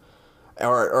PS4,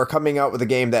 or coming out with a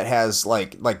game that has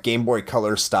like Game Boy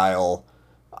Color style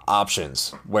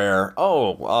options where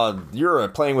you're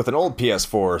playing with an old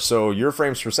PS4, so your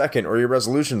frames per second or your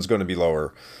resolution is going to be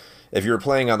lower. If you're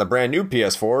playing on the brand new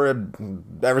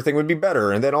PS4, everything would be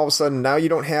better. And then all of a sudden, now you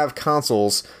don't have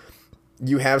consoles,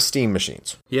 you have Steam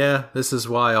machines. Yeah, this is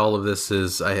why all of this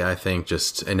is, I think,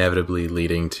 just inevitably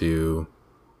leading to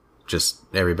just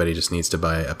everybody just needs to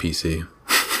buy a PC.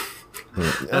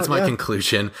 That's my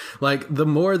conclusion. Like, the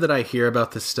more that I hear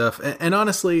about this stuff, and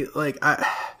honestly, like,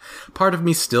 part of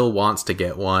me still wants to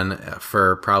get one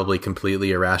for probably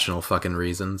completely irrational fucking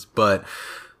reasons, but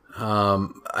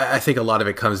I think a lot of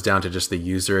it comes down to just the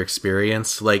user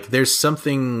experience. Like, there's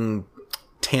something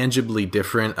tangibly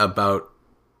different about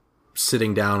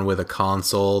sitting down with a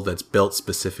console that's built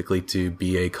specifically to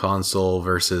be a console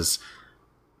versus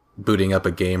booting up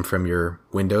a game from your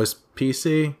Windows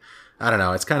PC. I don't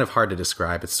know. It's kind of hard to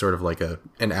describe. It's sort of like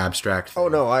an abstract thing. Oh,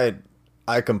 no,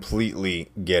 I completely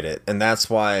get it. And that's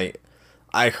why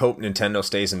I hope Nintendo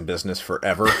stays in business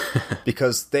forever,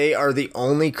 because they are the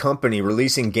only company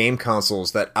releasing game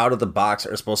consoles that out of the box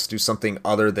are supposed to do something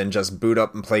other than just boot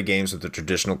up and play games with the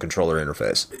traditional controller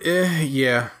interface.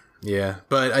 Yeah.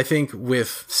 But I think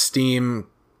with Steam,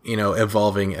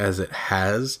 evolving as it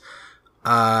has,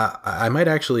 I might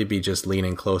actually be just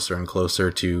leaning closer and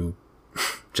closer to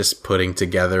just putting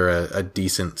together a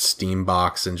decent Steam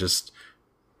box and just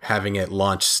having it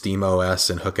launch Steam OS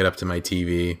and hook it up to my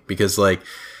TV, because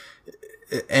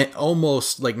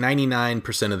almost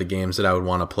 99% of the games that I would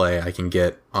want to play I can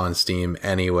get on Steam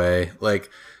anyway. Like,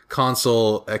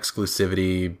 console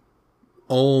exclusivity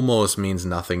almost means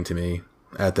nothing to me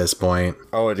at this point.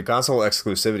 Oh, the console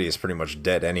exclusivity is pretty much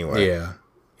dead anyway.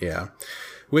 Yeah.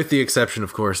 With the exception,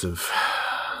 of course, of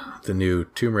the new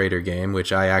Tomb Raider game,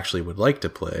 which I actually would like to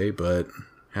play, but...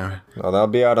 Well, that'll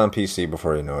be out on PC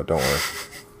before you know it, don't worry.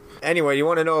 Anyway, you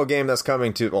want to know a game that's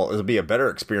coming to... Well, it'll be a better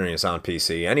experience on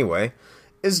PC anyway,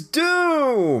 is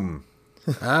Doom!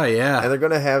 Oh, yeah. And they're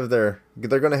going to have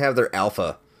their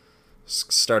alpha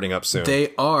starting up soon.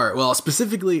 They are. Well,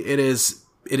 specifically, it is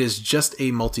just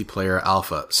a multiplayer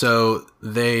alpha. So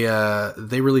they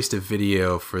released a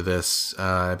video for this.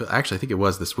 Actually, I think it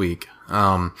was this week.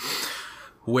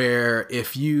 Where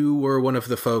if you were one of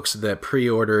the folks that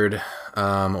pre-ordered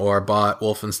or bought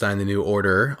Wolfenstein: The New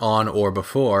Order on or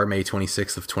before May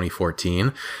 26th of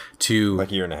 2014 to...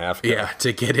 Like a year and a half ago. Yeah,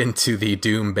 to get into the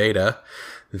Doom beta,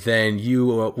 then you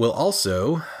will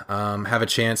also have a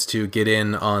chance to get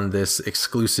in on this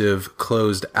exclusive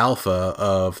closed alpha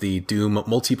of the Doom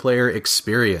multiplayer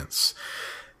experience.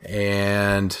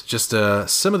 And just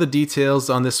some of the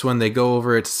details on this one, they go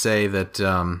over it to say that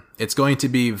it's going to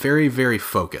be very, very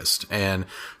focused. And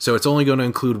so it's only going to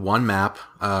include one map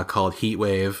called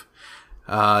Heatwave.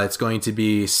 It's going to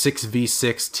be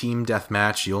 6v6 team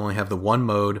deathmatch. You only have the one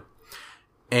mode.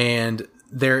 And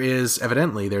there's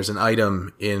an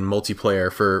item in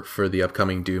multiplayer for the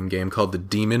upcoming Doom game called the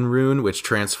Demon Rune, which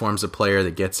transforms a player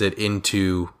that gets it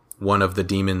into one of the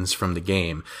demons from the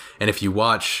game. And if you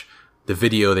watch the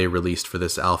video they released for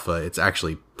this alpha, it's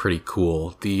actually pretty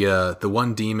cool. The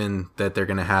one demon that they're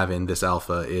going to have in this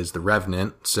alpha is the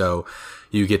Revenant. So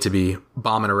you get to be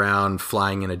bombing around,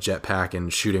 flying in a jetpack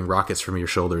and shooting rockets from your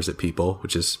shoulders at people,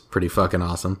 which is pretty fucking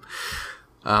awesome.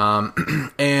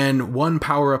 And one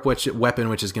power-up weapon,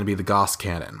 which is going to be the Gauss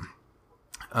Cannon.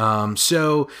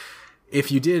 So if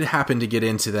you did happen to get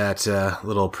into that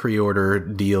little pre-order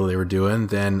deal they were doing,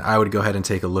 then I would go ahead and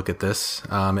take a look at this.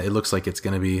 It looks like it's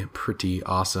going to be pretty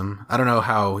awesome. I don't know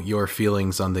how your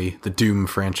feelings on the Doom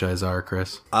franchise are,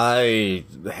 Chris. I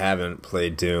haven't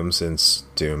played Doom since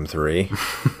Doom 3.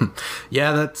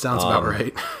 Yeah, that sounds about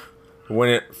right. When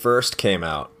it first came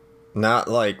out, not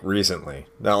like recently,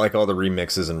 not like all the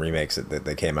remixes and remakes that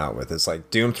they came out with. It's like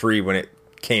Doom 3 when it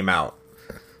came out.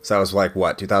 So that was like,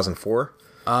 what, 2004?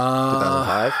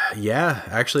 2005? Yeah,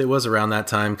 actually it was around that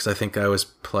time because I think I was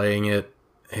playing it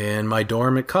in my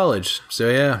dorm at college. So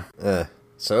yeah.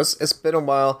 So it's been a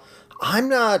while. I'm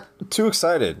not too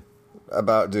excited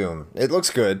about Doom. It looks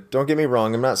good. Don't get me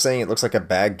wrong. I'm not saying it looks like a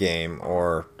bad game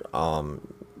or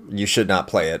you should not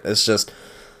play it. It's just,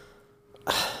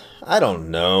 I don't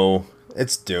know.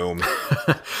 It's Doom.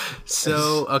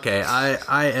 So, okay,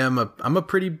 I'm a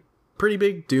pretty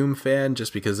big Doom fan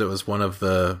just because it was one of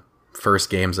the first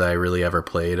games I really ever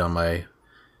played on my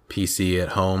PC at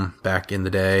home back in the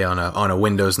day on a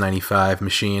Windows 95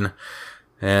 machine.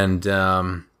 And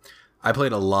I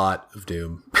played a lot of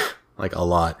Doom, like a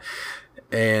lot.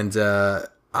 And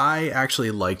I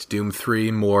actually liked Doom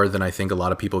 3 more than I think a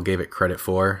lot of people gave it credit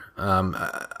for.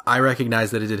 I recognize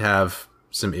that it did have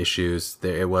some issues.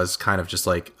 It was kind of just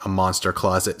like a monster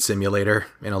closet simulator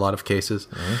in a lot of cases.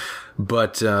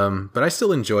 But I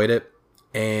still enjoyed it.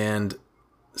 And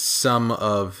some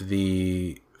of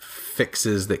the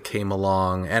fixes that came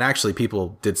along, and actually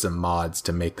people did some mods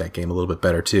to make that game a little bit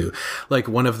better too. Like,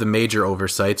 one of the major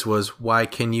oversights was, why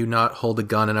can you not hold a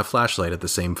gun and a flashlight at the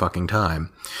same fucking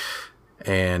time?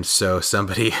 And so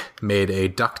somebody made a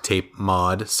duct tape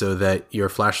mod so that your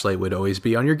flashlight would always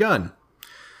be on your gun.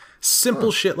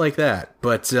 Simple shit like that.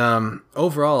 But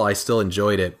overall, I still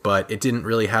enjoyed it, but it didn't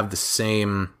really have the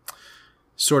same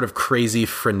sort of crazy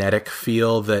frenetic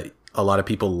feel that a lot of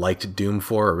people liked Doom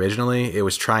for originally. It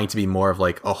was trying to be more of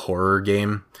like a horror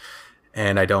game.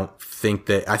 And I think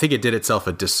it did itself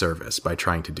a disservice by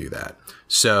trying to do that.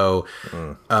 So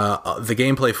the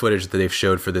gameplay footage that they've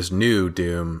showed for this new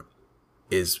Doom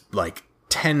is like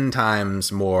 10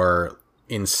 times more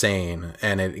insane.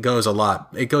 And it goes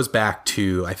back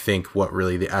to, I think, what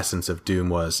really the essence of Doom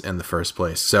was in the first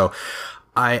place. So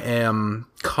I am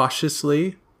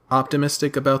cautiously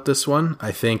optimistic about this one.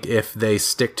 I think if they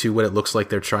stick to what it looks like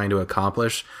they're trying to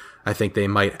accomplish, I think they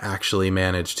might actually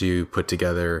manage to put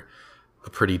together a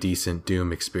pretty decent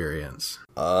Doom experience.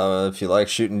 If you like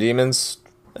shooting demons,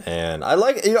 and I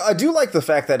do like the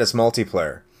fact that it's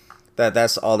multiplayer.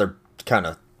 That's all they're kind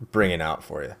of bringing out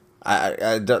for you.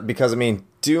 Because I mean,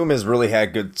 Doom has really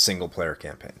had good single player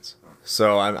campaigns,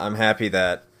 so I'm happy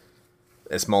that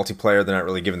it's multiplayer. They're not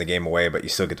really giving the game away, but you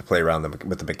still get to play around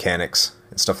with the mechanics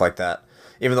and stuff like that.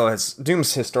 Even though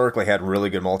Doom's historically had really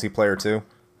good multiplayer too.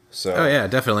 So. Oh yeah,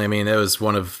 definitely. I mean, it was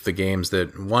one of,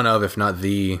 if not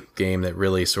the game that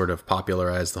really sort of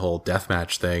popularized the whole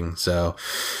deathmatch thing. So,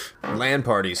 LAN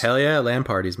parties. Hell yeah, LAN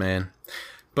parties, man.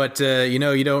 But,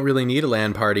 you don't really need a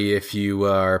LAN party if you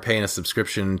are paying a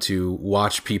subscription to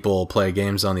watch people play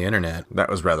games on the internet. That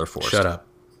was rather forced. Shut up.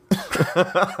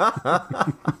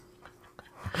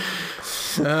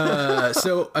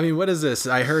 So, I mean, what is this?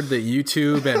 I heard that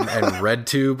YouTube and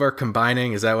RedTube are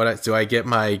combining. Is that do I get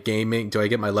my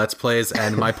Let's Plays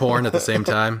and my porn at the same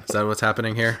time? Is that what's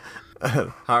happening here?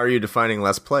 How are you defining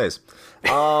Let's Plays?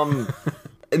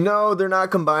 No, they're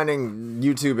not combining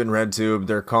YouTube and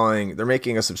RedTube. They're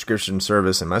making a subscription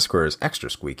service, and my square is extra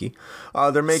squeaky.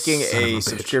 They're making a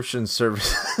subscription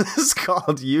service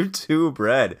called YouTube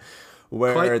Red,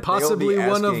 where quite possibly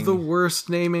one of the worst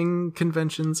naming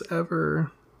conventions ever.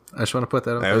 I just want to put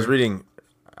that out there. I was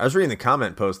reading the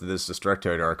comment post of this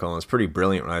Destructoid article, and it was pretty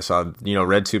brilliant when I saw,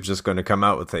 RedTube's just going to come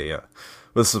out with a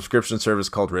subscription service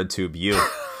called RedTube U,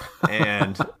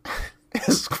 and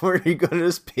it's where you're going to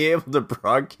just be able to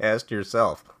broadcast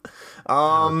yourself.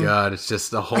 Oh god, it's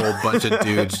just a whole bunch of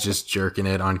dudes just jerking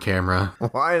it on camera.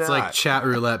 Why not? It's like chat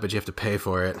roulette, but you have to pay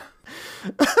for it.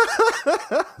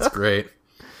 It's great.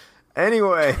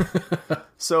 Anyway,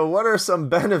 so what are some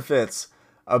benefits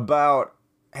about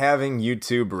having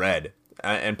YouTube Red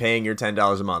and paying your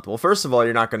 $10 a month? Well, first of all,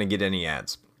 you're not going to get any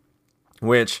ads,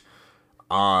 which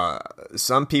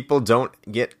some people don't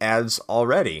get ads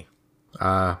already. So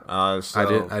I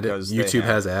did. YouTube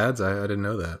has ads. I didn't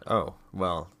know that. Oh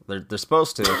well, they're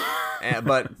supposed to,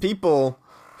 but people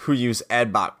who use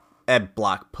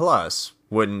AdBlock Plus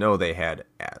wouldn't know they had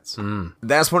ads.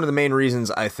 That's one of the main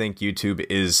reasons I think YouTube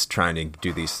is trying to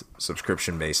do these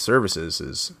subscription-based services,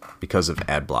 is because of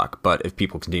AdBlock. But if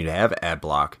people continue to have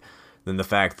AdBlock, then the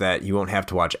fact that you won't have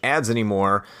to watch ads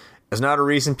anymore is not a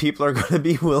reason people are going to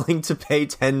be willing to pay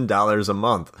 $10 a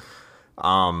month.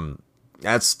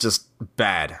 That's just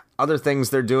bad. Other things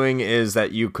they're doing is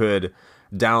that you could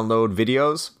download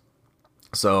videos.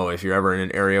 So if you're ever in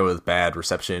an area with bad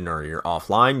reception or you're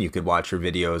offline, you could watch your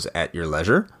videos at your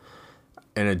leisure.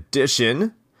 In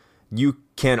addition, you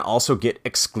can also get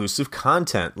exclusive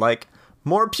content, like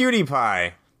more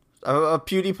PewDiePie, a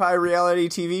PewDiePie reality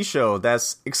TV show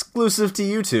that's exclusive to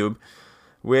YouTube,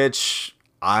 which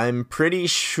I'm pretty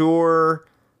sure...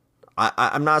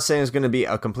 I'm not saying it's going to be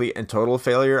a complete and total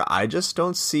failure. I just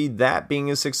don't see that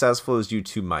being as successful as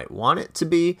YouTube might want it to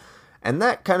be. And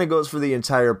that kind of goes for the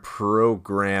entire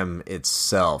program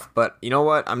itself. But you know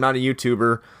what? I'm not a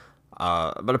YouTuber.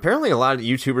 But apparently a lot of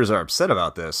YouTubers are upset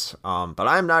about this. But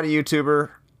I'm not a YouTuber.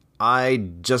 I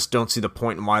just don't see the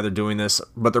point in why they're doing this.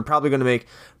 But they're probably going to make,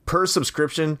 per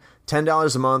subscription,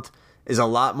 $10 a month is a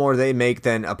lot more they make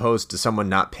than opposed to someone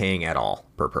not paying at all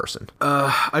per person.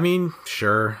 I mean,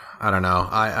 sure. I don't know.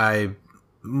 I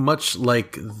much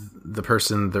like the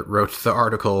person that wrote the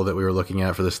article that we were looking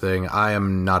at for this thing, I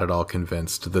am not at all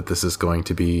convinced that this is going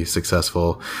to be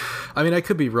successful. I mean, I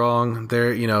could be wrong.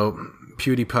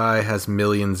 PewDiePie has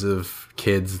millions of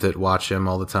kids that watch him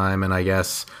all the time, and I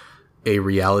guess a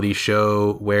reality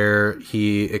show where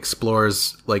he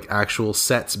explores like actual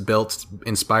sets built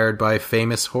inspired by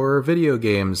famous horror video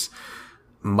games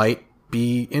might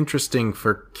be interesting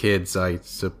for kids, I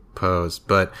suppose,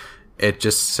 but it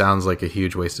just sounds like a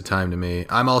huge waste of time to me.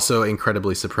 I'm also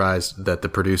incredibly surprised that the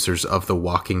producers of The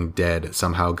Walking Dead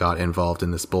somehow got involved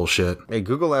in this bullshit. Hey,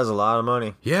 Google has a lot of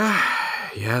money. Yeah,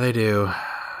 they do.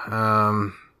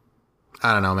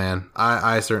 I don't know, man.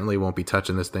 I certainly won't be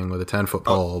touching this thing with a 10-foot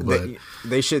pole. But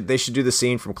they should do the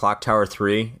scene from Clock Tower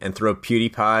 3 and throw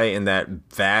PewDiePie in that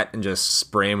vat and just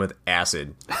spray him with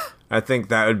acid. I think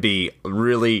that would be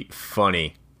really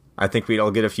funny. I think we'd all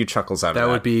get a few chuckles out of that.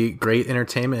 That would be great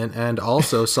entertainment and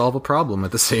also solve a problem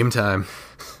at the same time.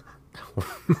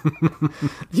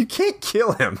 You can't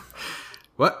kill him.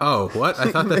 What? Oh, what?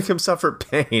 I thought make him suffer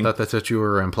pain. I thought that's what you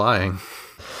were implying.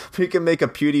 You can make a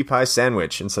PewDiePie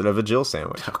sandwich instead of a Jill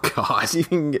sandwich. Oh, God. See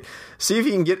if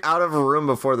you can get out of a room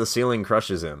before the ceiling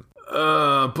crushes him.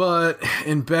 But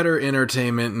in better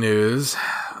entertainment news,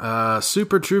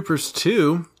 Super Troopers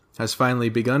 2 has finally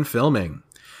begun filming.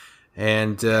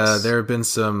 And there have been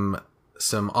some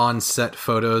on-set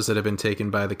photos that have been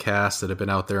taken by the cast that have been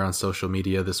out there on social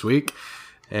media this week.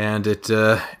 And it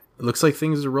looks like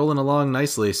things are rolling along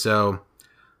nicely. So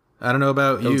I don't know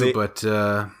about you, but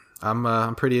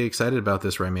I'm pretty excited about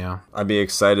this, Romeo. I'd be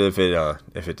excited if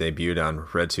it debuted on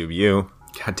RedTubeU.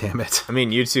 God damn it! I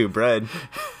mean, YouTube Red.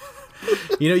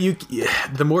 You know,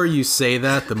 the more you say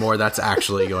that, the more that's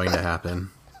actually going to happen.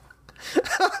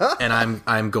 And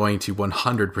I'm going to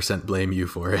 100% blame you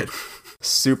for it.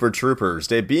 Super Troopers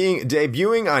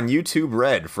debuting on YouTube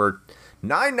Red for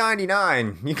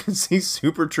 $9.99. You can see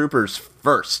Super Troopers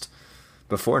first.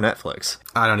 Before Netflix.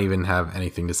 I don't even have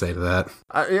anything to say to that.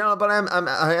 But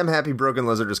I am happy Broken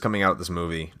Lizard is coming out with this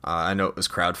movie. I know it was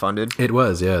crowdfunded. It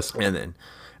was, yes.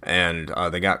 And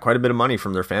they got quite a bit of money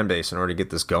from their fan base in order to get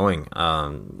this going.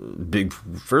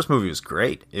 First movie was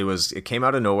great. It came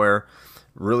out of nowhere,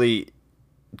 really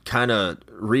kind of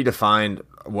redefined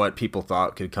what people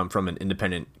thought could come from an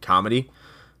independent comedy.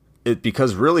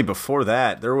 Because really before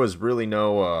that, there was really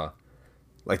no...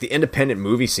 Like, the independent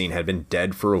movie scene had been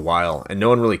dead for a while, and no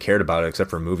one really cared about it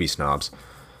except for movie snobs.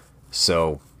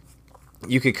 So,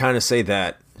 you could kind of say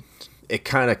that it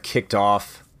kind of kicked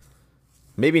off,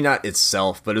 maybe not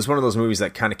itself, but it was one of those movies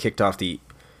that kind of kicked off the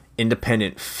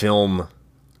independent film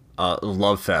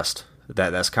love fest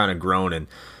that's kind of grown and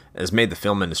has made the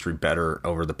film industry better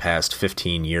over the past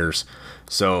 15 years.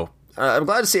 So, I'm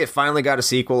glad to see it finally got a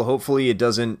sequel. Hopefully it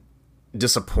doesn't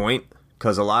disappoint,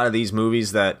 because a lot of these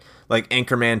movies that... Like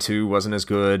Anchorman 2 wasn't as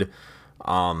good.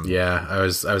 Yeah, I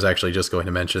was actually just going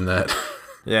to mention that.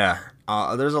 Yeah,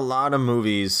 there's a lot of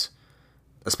movies,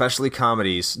 especially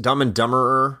comedies. Dumb and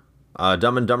Dumber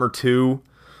 2.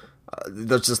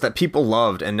 That's just that people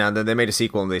loved, and now they made a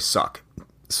sequel and they suck.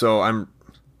 So I'm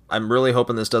really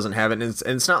hoping this doesn't have it. And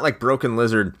it's not like Broken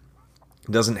Lizard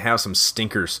doesn't have some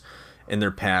stinkers in their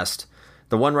past.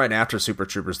 The one right after Super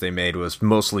Troopers they made was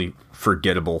mostly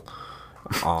forgettable.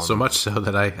 So much so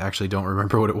that I actually don't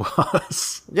remember what it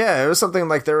was. Yeah, it was something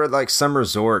like they were at like some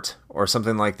resort or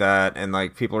something like that, and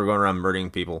like people are going around murdering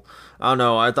people. I don't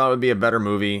know. I thought it would be a better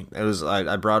movie. It was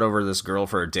I brought over this girl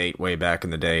for a date way back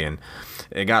in the day, and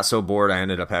it got so bored I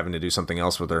ended up having to do something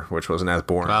else with her, which wasn't as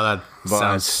boring. Wow, that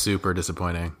sounds super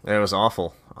disappointing. It was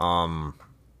awful.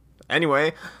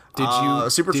 Anyway.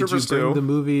 Super Troopers 2? Bring the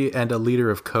movie and a liter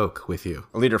of Coke with you?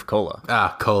 A liter of cola.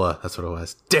 Ah, cola. That's what it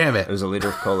was. Damn it. It was a liter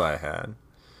of cola I had.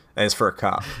 And it's for a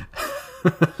cop.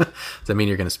 Does that mean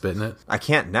you're going to spit in it? I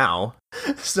can't now.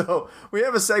 So we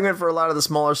have a segment for a lot of the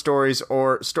smaller stories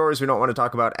or stories we don't want to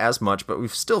talk about as much, but we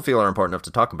still feel are important enough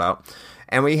to talk about.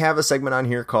 And we have a segment on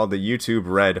here called the YouTube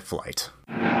Red Flight.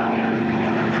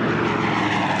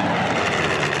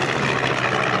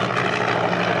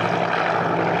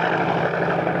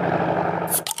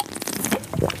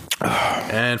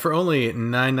 And for only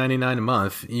 $9.99 a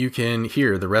month, you can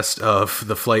hear the rest of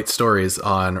the flight stories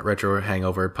on Retro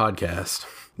Hangover Podcast.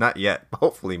 Not yet.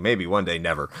 Hopefully, maybe one day,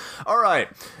 never. All right.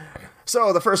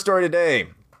 So the first story today.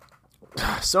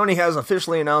 Sony has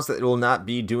officially announced that it will not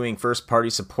be doing first-party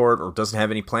support or doesn't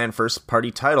have any planned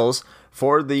first-party titles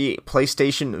for the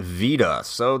PlayStation Vita.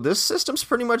 So this system's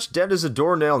pretty much dead as a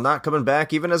doornail, not coming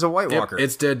back even as a White Walker. Yep,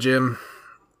 it's dead, Jim.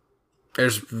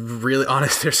 There's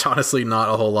honestly not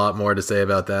a whole lot more to say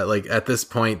about that. Like, at this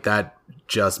point, that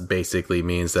just basically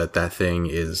means that thing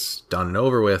is done and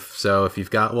over with. So if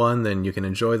you've got one, then you can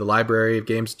enjoy the library of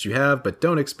games that you have, but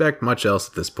don't expect much else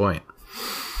at this point.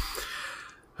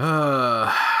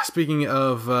 Speaking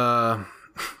of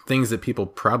things that people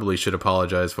probably should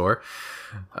apologize for,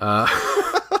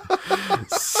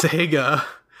 Sega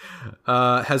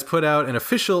has put out an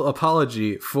official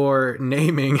apology for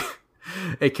naming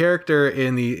a character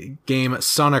in the game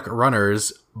Sonic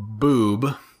Runners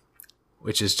Boob,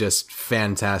 which is just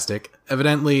fantastic.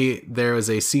 Evidently, there was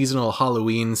a seasonal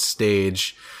Halloween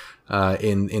stage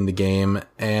in the game,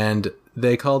 and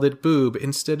they called it Boob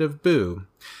instead of Boo,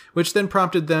 which then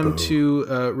prompted them to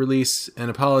release an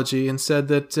apology and said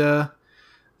that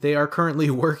they are currently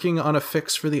working on a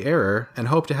fix for the error and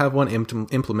hope to have one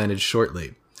implemented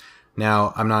shortly.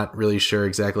 Now, I'm not really sure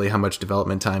exactly how much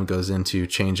development time goes into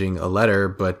changing a letter,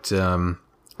 but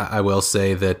I will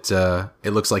say that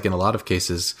it looks like in a lot of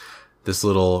cases, this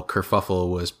little kerfuffle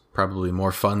was probably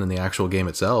more fun than the actual game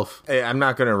itself. Hey, I'm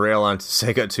not going to rail on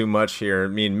Sega too much here. I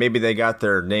mean, maybe they got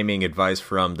their naming advice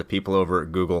from the people over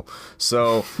at Google.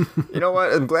 So, you know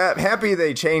what? I'm happy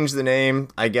they changed the name,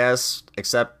 I guess,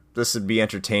 except this would be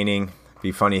entertaining.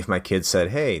 Be funny if my kids said,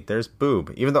 hey, there's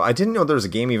Boob. Even though I didn't know there was a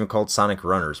game even called Sonic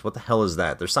Runners. What the hell is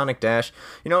that? There's Sonic Dash.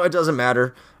 You know, it doesn't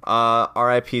matter.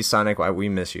 R.I.P. Sonic, we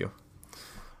miss you.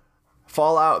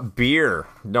 Fallout beer.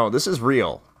 No, this is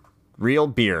real. Real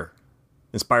beer.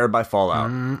 Inspired by Fallout.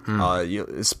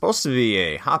 It's supposed to be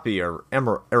a hoppy or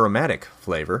aromatic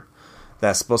flavor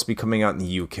that's supposed to be coming out in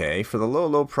the UK for the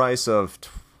low price of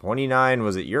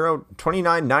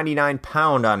 £29.99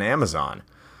 pound on Amazon.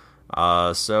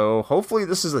 So hopefully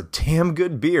this is a damn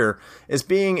good beer. It's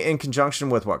being in conjunction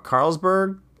with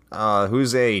Carlsberg,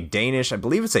 who's a Danish, I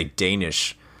believe it's a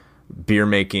Danish beer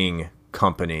making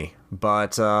company.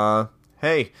 But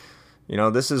hey, you know,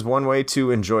 this is one way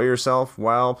to enjoy yourself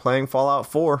while playing Fallout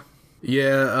 4.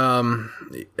 Yeah,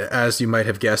 as you might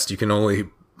have guessed, you can only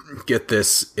get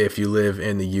this if you live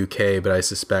in the UK, but I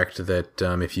suspect that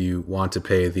if you want to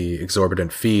pay the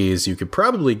exorbitant fees, you could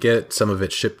probably get some of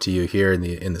it shipped to you here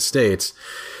in the States.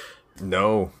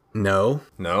 No. No?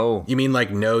 No. You mean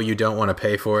like no, you don't want to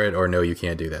pay for it, or no, you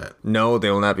can't do that? No, they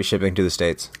will not be shipping to the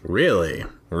States. Really?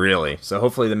 Really. So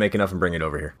hopefully they make enough and bring it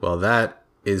over here. Well, that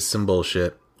is some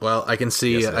bullshit. Well, I can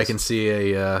see an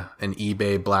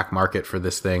eBay black market for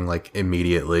this thing like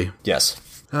immediately. Yes.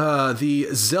 The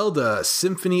Zelda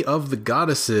Symphony of the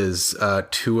Goddesses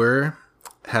tour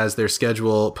has their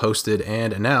schedule posted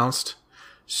and announced.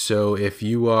 So if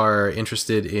you are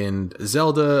interested in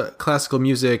Zelda, classical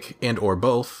music, and or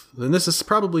both, then this is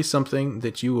probably something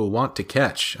that you will want to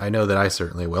catch. I know that I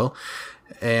certainly will.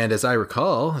 And as I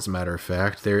recall, as a matter of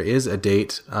fact, there is a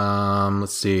date,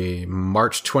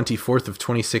 March 24th of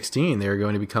 2016. They're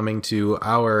going to be coming to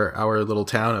our little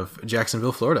town of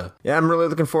Jacksonville, Florida. Yeah, I'm really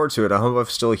looking forward to it. I hope I'm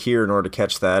still here in order to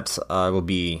catch that. I will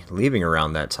be leaving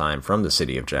around that time from the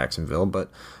city of Jacksonville, but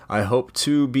I hope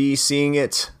to be seeing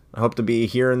it. I hope to be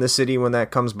here in the city when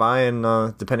that comes by,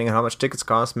 and depending on how much tickets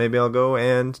cost, maybe I'll go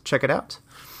and check it out.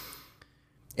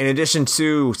 In addition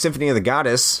to Symphony of the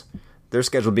Goddess, their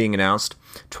schedule being announced,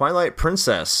 Twilight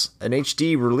Princess, an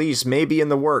HD release may be in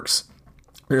the works.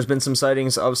 There's been some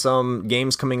sightings of some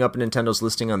games coming up in Nintendo's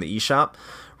listing on the eShop,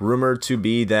 rumored to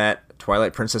be that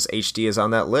Twilight Princess HD is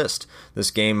on that list.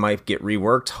 This game might get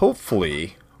reworked.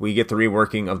 Hopefully, we get the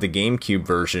reworking of the GameCube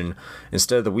version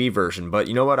instead of the Wii version. But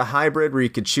you know what? A hybrid where you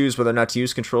could choose whether or not to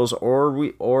use controls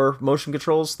or motion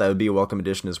controls, that would be a welcome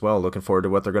addition as well. Looking forward to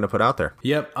what they're going to put out there.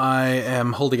 Yep, I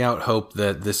am holding out hope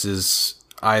that this is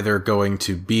either going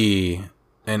to be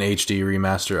an HD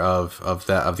remaster of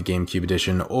the GameCube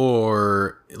edition,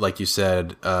 or like you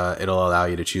said, it'll allow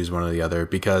you to choose one or the other,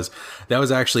 because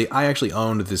I actually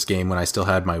owned this game when I still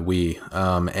had my Wii,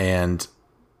 and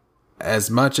as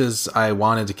much as I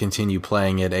wanted to continue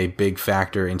playing it, a big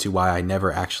factor into why I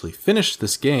never actually finished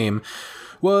this game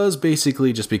was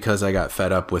basically just because I got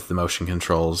fed up with the motion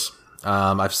controls.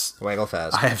 Waggle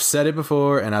fast. I have said it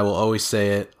before, and I will always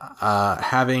say it.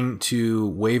 Having to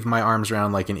wave my arms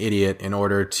around like an idiot in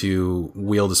order to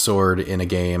wield a sword in a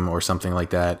game or something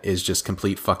like that is just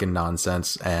complete fucking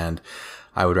nonsense. And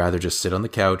I would rather just sit on the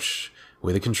couch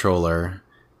with a controller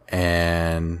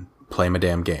and play my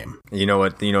damn game. You know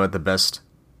what the best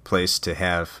place to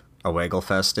have a Waggle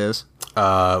Fest is?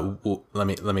 Let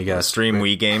me guess. Stream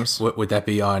Wii games. Would that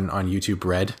be on YouTube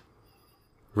Red?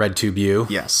 RedTube U?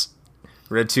 Yes.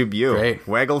 RedTube U. Great.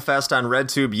 Wagglefest on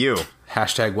RedTube U.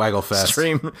 Hashtag Wagglefest.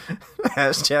 Stream.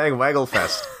 Hashtag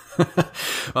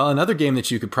Wagglefest. Well, another game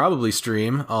that you could probably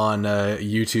stream on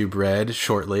YouTube Red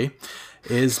shortly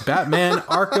is Batman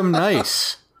Arkham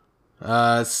Knight.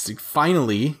 It's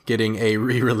finally getting a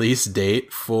re-release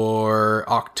date for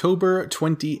October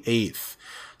 28th.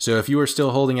 So if you are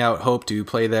still holding out hope to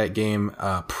play that game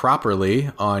properly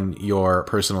on your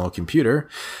personal computer,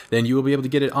 then you will be able to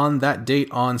get it on that date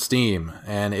on Steam.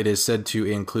 And it is said to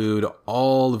include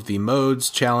all of the modes,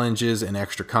 challenges, and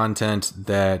extra content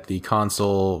that the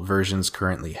console versions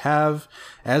currently have,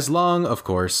 as long, of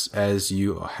course, as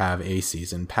you have a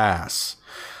season pass.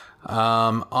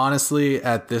 Honestly,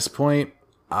 at this point,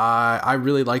 I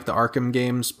really like the Arkham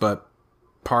games, but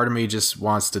part of me just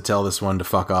wants to tell this one to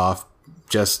fuck off,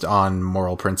 just on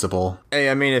moral principle. Hey,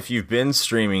 I mean, if you've been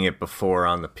streaming it before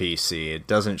on the PC,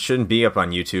 it shouldn't be up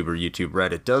on YouTube or YouTube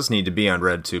Red. It does need to be on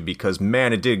RedTube because,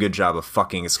 man, it did a good job of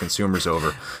fucking its consumers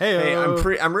over. Hey,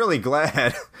 I'm really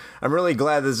glad. I'm really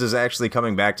glad this is actually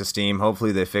coming back to Steam.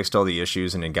 Hopefully they fixed all the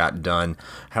issues and it got done.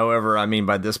 However, I mean,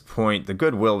 by this point, the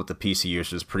goodwill with the PC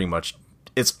users is pretty much,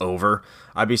 it's over.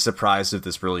 I'd be surprised if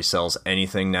this really sells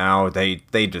anything now. They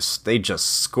just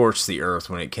scorched the earth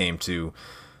when it came to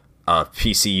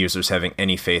PC users having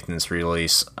any faith in this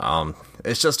release.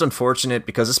 It's just unfortunate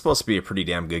because it's supposed to be a pretty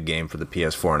damn good game for the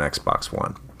PS4 and Xbox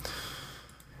One.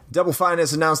 Double Fine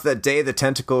has announced that Day of the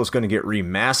Tentacle is going to get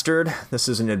remastered. This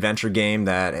is an adventure game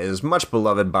that is much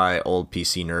beloved by old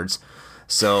PC nerds.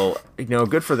 So,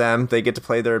 good for them. They get to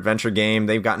play their adventure game.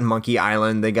 They've gotten Monkey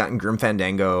Island. They've gotten Grim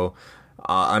Fandango.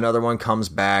 Another one comes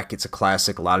back. It's a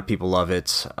classic. A lot of people love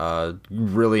it.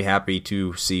 Really happy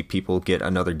to see people get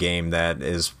another game that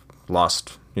is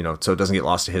lost, so it doesn't get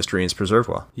lost to history and it's preserved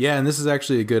well. Yeah, and this is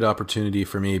actually a good opportunity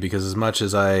for me because as much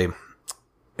as I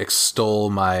extol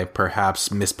my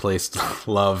perhaps misplaced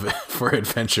love for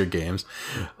adventure games,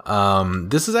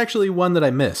 this is actually one that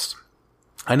I missed.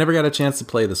 I never got a chance to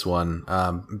play this one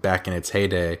back in its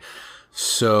heyday.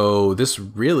 So this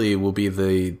really will be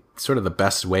the sort of the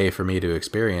best way for me to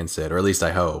experience it, or at least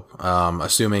I hope,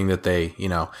 assuming that they,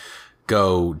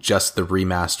 go just the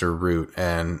remaster route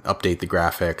and update the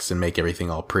graphics and make everything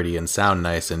all pretty and sound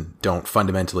nice and don't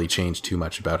fundamentally change too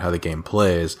much about how the game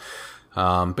plays.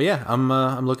 But yeah, I'm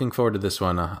looking forward to this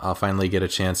one. I'll finally get a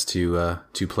chance to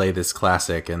play this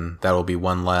classic, and that will be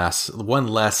one less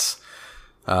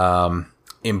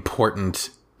important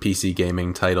PC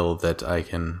gaming title that I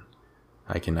can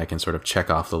sort of check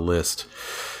off the list.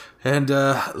 And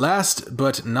last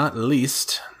but not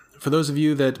least, for those of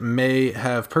you that may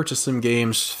have purchased some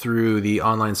games through the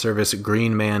online service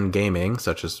Green Man Gaming,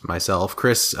 such as myself,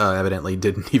 Chris evidently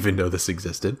didn't even know this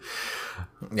existed.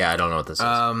 Yeah, I don't know what this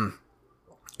is.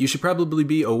 You should probably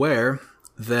be aware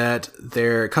that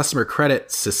their customer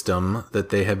credit system that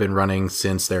they have been running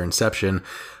since their inception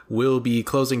will be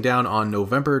closing down on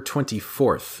November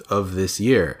 24th of this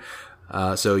year.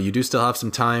 So you do still have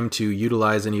some time to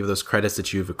utilize any of those credits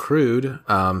that you've accrued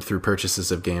through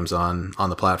purchases of games on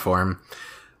the platform.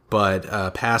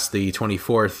 But past the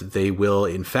 24th, they will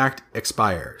in fact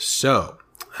expire. So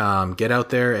get out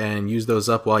there and use those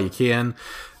up while you can.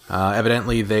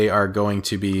 Evidently, they are going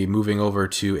to be moving over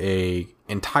to a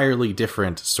entirely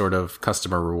different sort of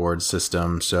customer reward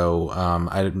system. So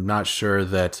I'm not sure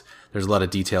that there's a lot of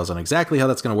details on exactly how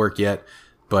that's going to work yet.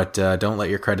 But don't let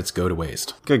your credits go to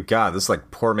waste. Good God, this is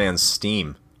like poor man's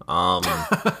Steam.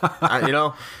 I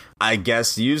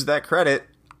guess use that credit.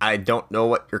 I don't know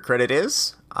what your credit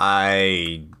is.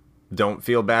 I don't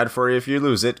feel bad for you if you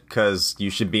lose it, because you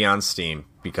should be on Steam,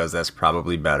 because that's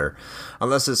probably better.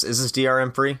 Unless is this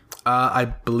DRM free? I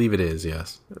believe it is,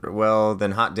 yes. Well,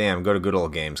 then hot damn, go to Good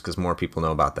Old Games, because more people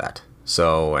know about that.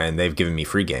 So, and they've given me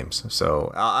free games.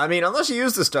 So, I mean, unless you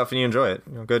use this stuff and you enjoy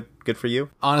it, good for you.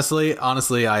 Honestly,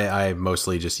 I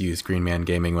mostly just use Green Man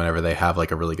Gaming whenever they have like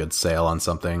a really good sale on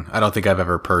something. I don't think I've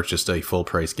ever purchased a full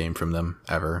price game from them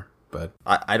ever, but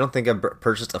I don't think I've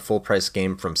purchased a full price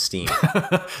game from Steam.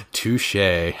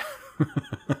 Touché.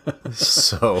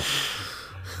 So,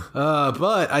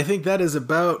 but I think that is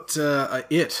about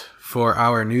it for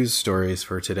our news stories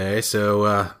for today.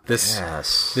 So this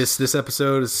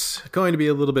episode is going to be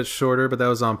a little bit shorter, but that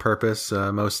was on purpose,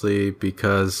 mostly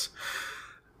because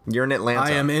you're in Atlanta.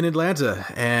 I am in Atlanta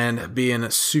and being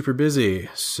super busy.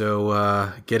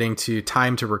 So getting to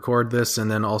time to record this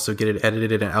and then also get it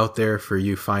edited and out there for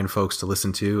you fine folks to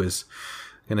listen to is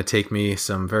going to take me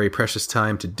some very precious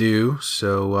time to do.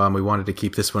 So we wanted to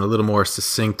keep this one a little more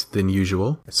succinct than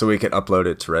usual. So we could upload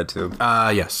it to RedTube?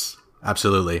 Yes.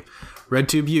 Absolutely.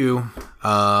 RedTube U,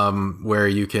 where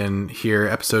you can hear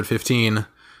episode 15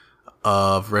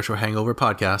 of Retro Hangover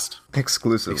Podcast.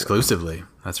 Exclusively.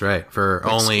 That's right. For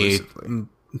only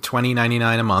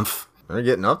 $20.99 a month. They're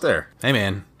getting up there. Hey,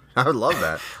 man. I would love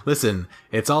that. Listen,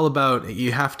 it's all about,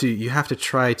 you have to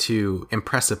try to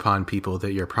impress upon people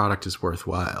that your product is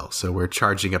worthwhile. So we're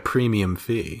charging a premium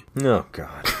fee. Oh,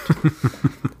 God.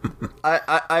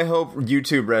 I hope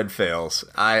YouTube Red fails.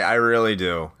 I really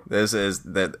do.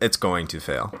 It's going to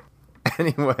fail.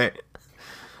 Anyway,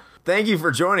 thank you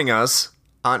for joining us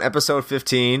on episode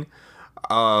 15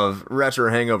 of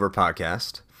Retro Hangover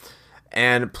Podcast.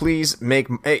 And please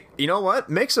you know what?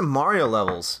 Make some Mario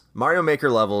Maker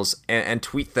levels, and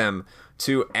tweet them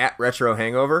to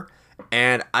 @RetroHangover,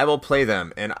 and I will play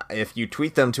them. And if you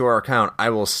tweet them to our account, I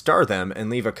will star them and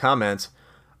leave a comment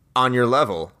on your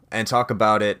level and talk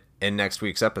about it in next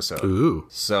week's episode. Ooh.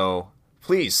 So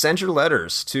please send your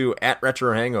letters to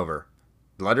 @RetroHangover.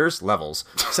 Levels.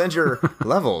 Send your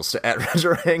levels to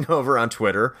 @RetroHangover on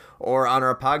Twitter or on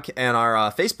our and our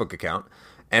Facebook account,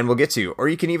 and we'll get to you. Or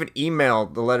you can even email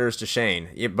the letters to Shane,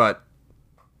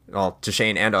 to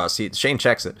Shane and us. Shane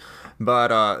checks it,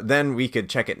 but then we could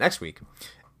check it next week,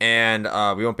 and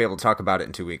we won't be able to talk about it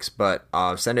in 2 weeks. But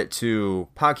send it to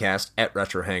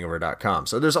podcast@retrohangover.com.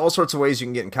 So there's all sorts of ways you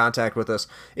can get in contact with us.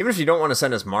 Even if you don't want to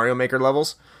send us Mario Maker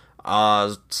levels,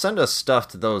 send us stuff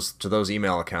to those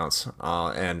email accounts,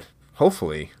 and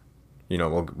hopefully,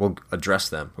 we'll address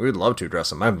them. We would love to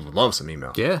address them. I would love some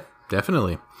email. Yeah,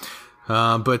 definitely.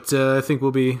 But I think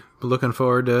we'll be looking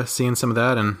forward to seeing some of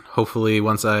that, and hopefully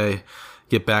once I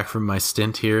get back from my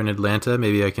stint here in Atlanta,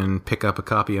 maybe I can pick up a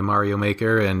copy of Mario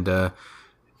Maker and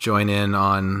join in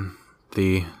on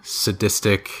the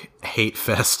sadistic hate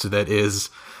fest that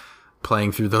is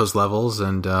playing through those levels,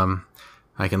 and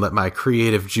I can let my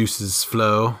creative juices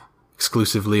flow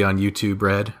exclusively on YouTube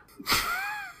Red.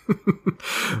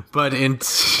 But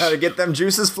gotta get them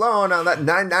juices flowing on that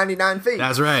 $9.99 fee.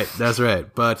 That's right.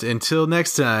 But until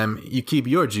next time, you keep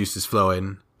your juices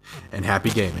flowing, and happy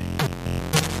gaming.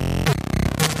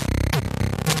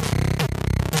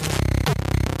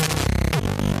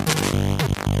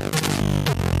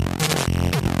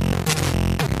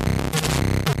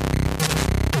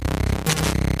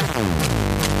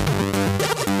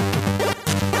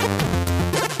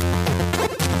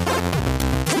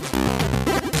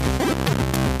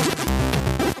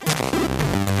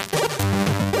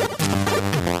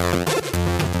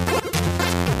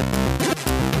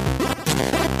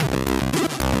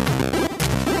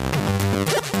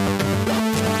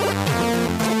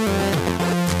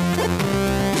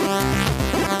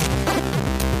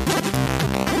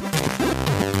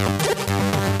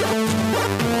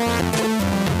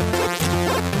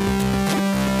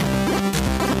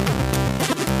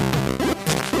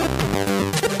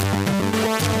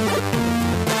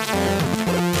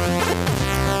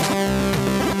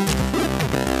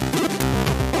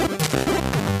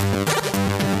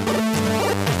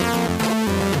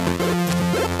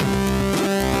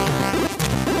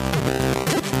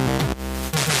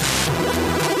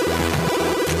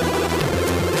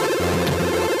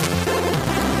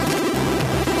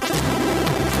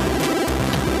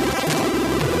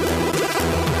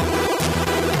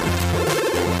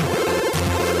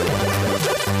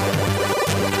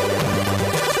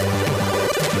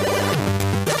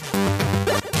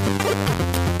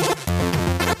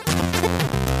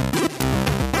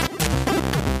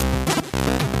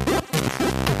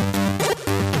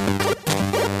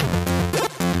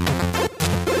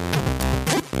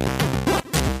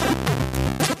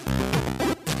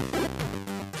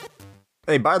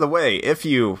 Hey, by the way, if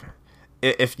you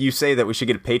say that we should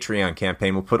get a Patreon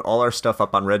campaign, we'll put all our stuff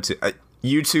up on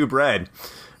YouTube Red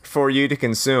for you to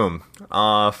consume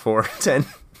for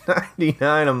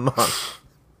 $10.99 a month.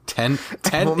 It's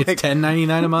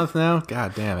 $10.99 a month now?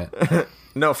 God damn it.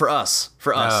 No, for us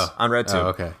on RedTube. Oh,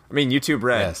 okay. I mean, YouTube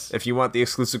Red. Yes. If you want the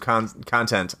exclusive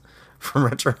content from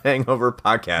Retro Hangover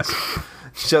Podcast,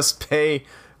 just pay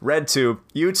RedTube,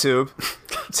 YouTube.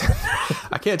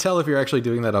 I can't tell if you're actually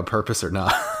doing that on purpose or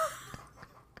not.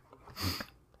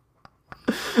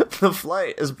 The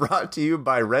flight is brought to you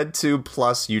by RedTube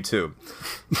plus YouTube.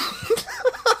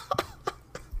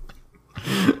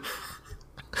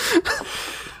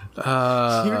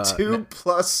 YouTube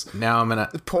plus now I'm gonna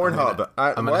Pornhub.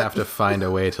 I'm gonna have to find a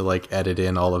way to like edit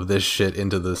in all of this shit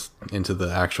into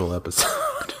the actual episode.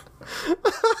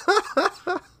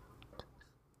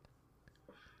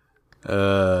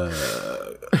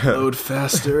 Load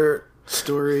faster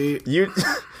story.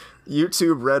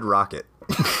 YouTube Red Rocket.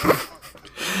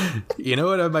 You know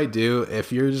what I might do?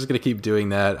 If you're just gonna keep doing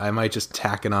that, I might just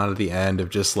tack it on at the end of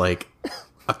just like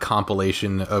a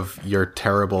compilation of your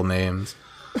terrible names.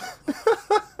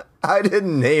 I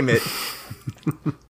didn't name it.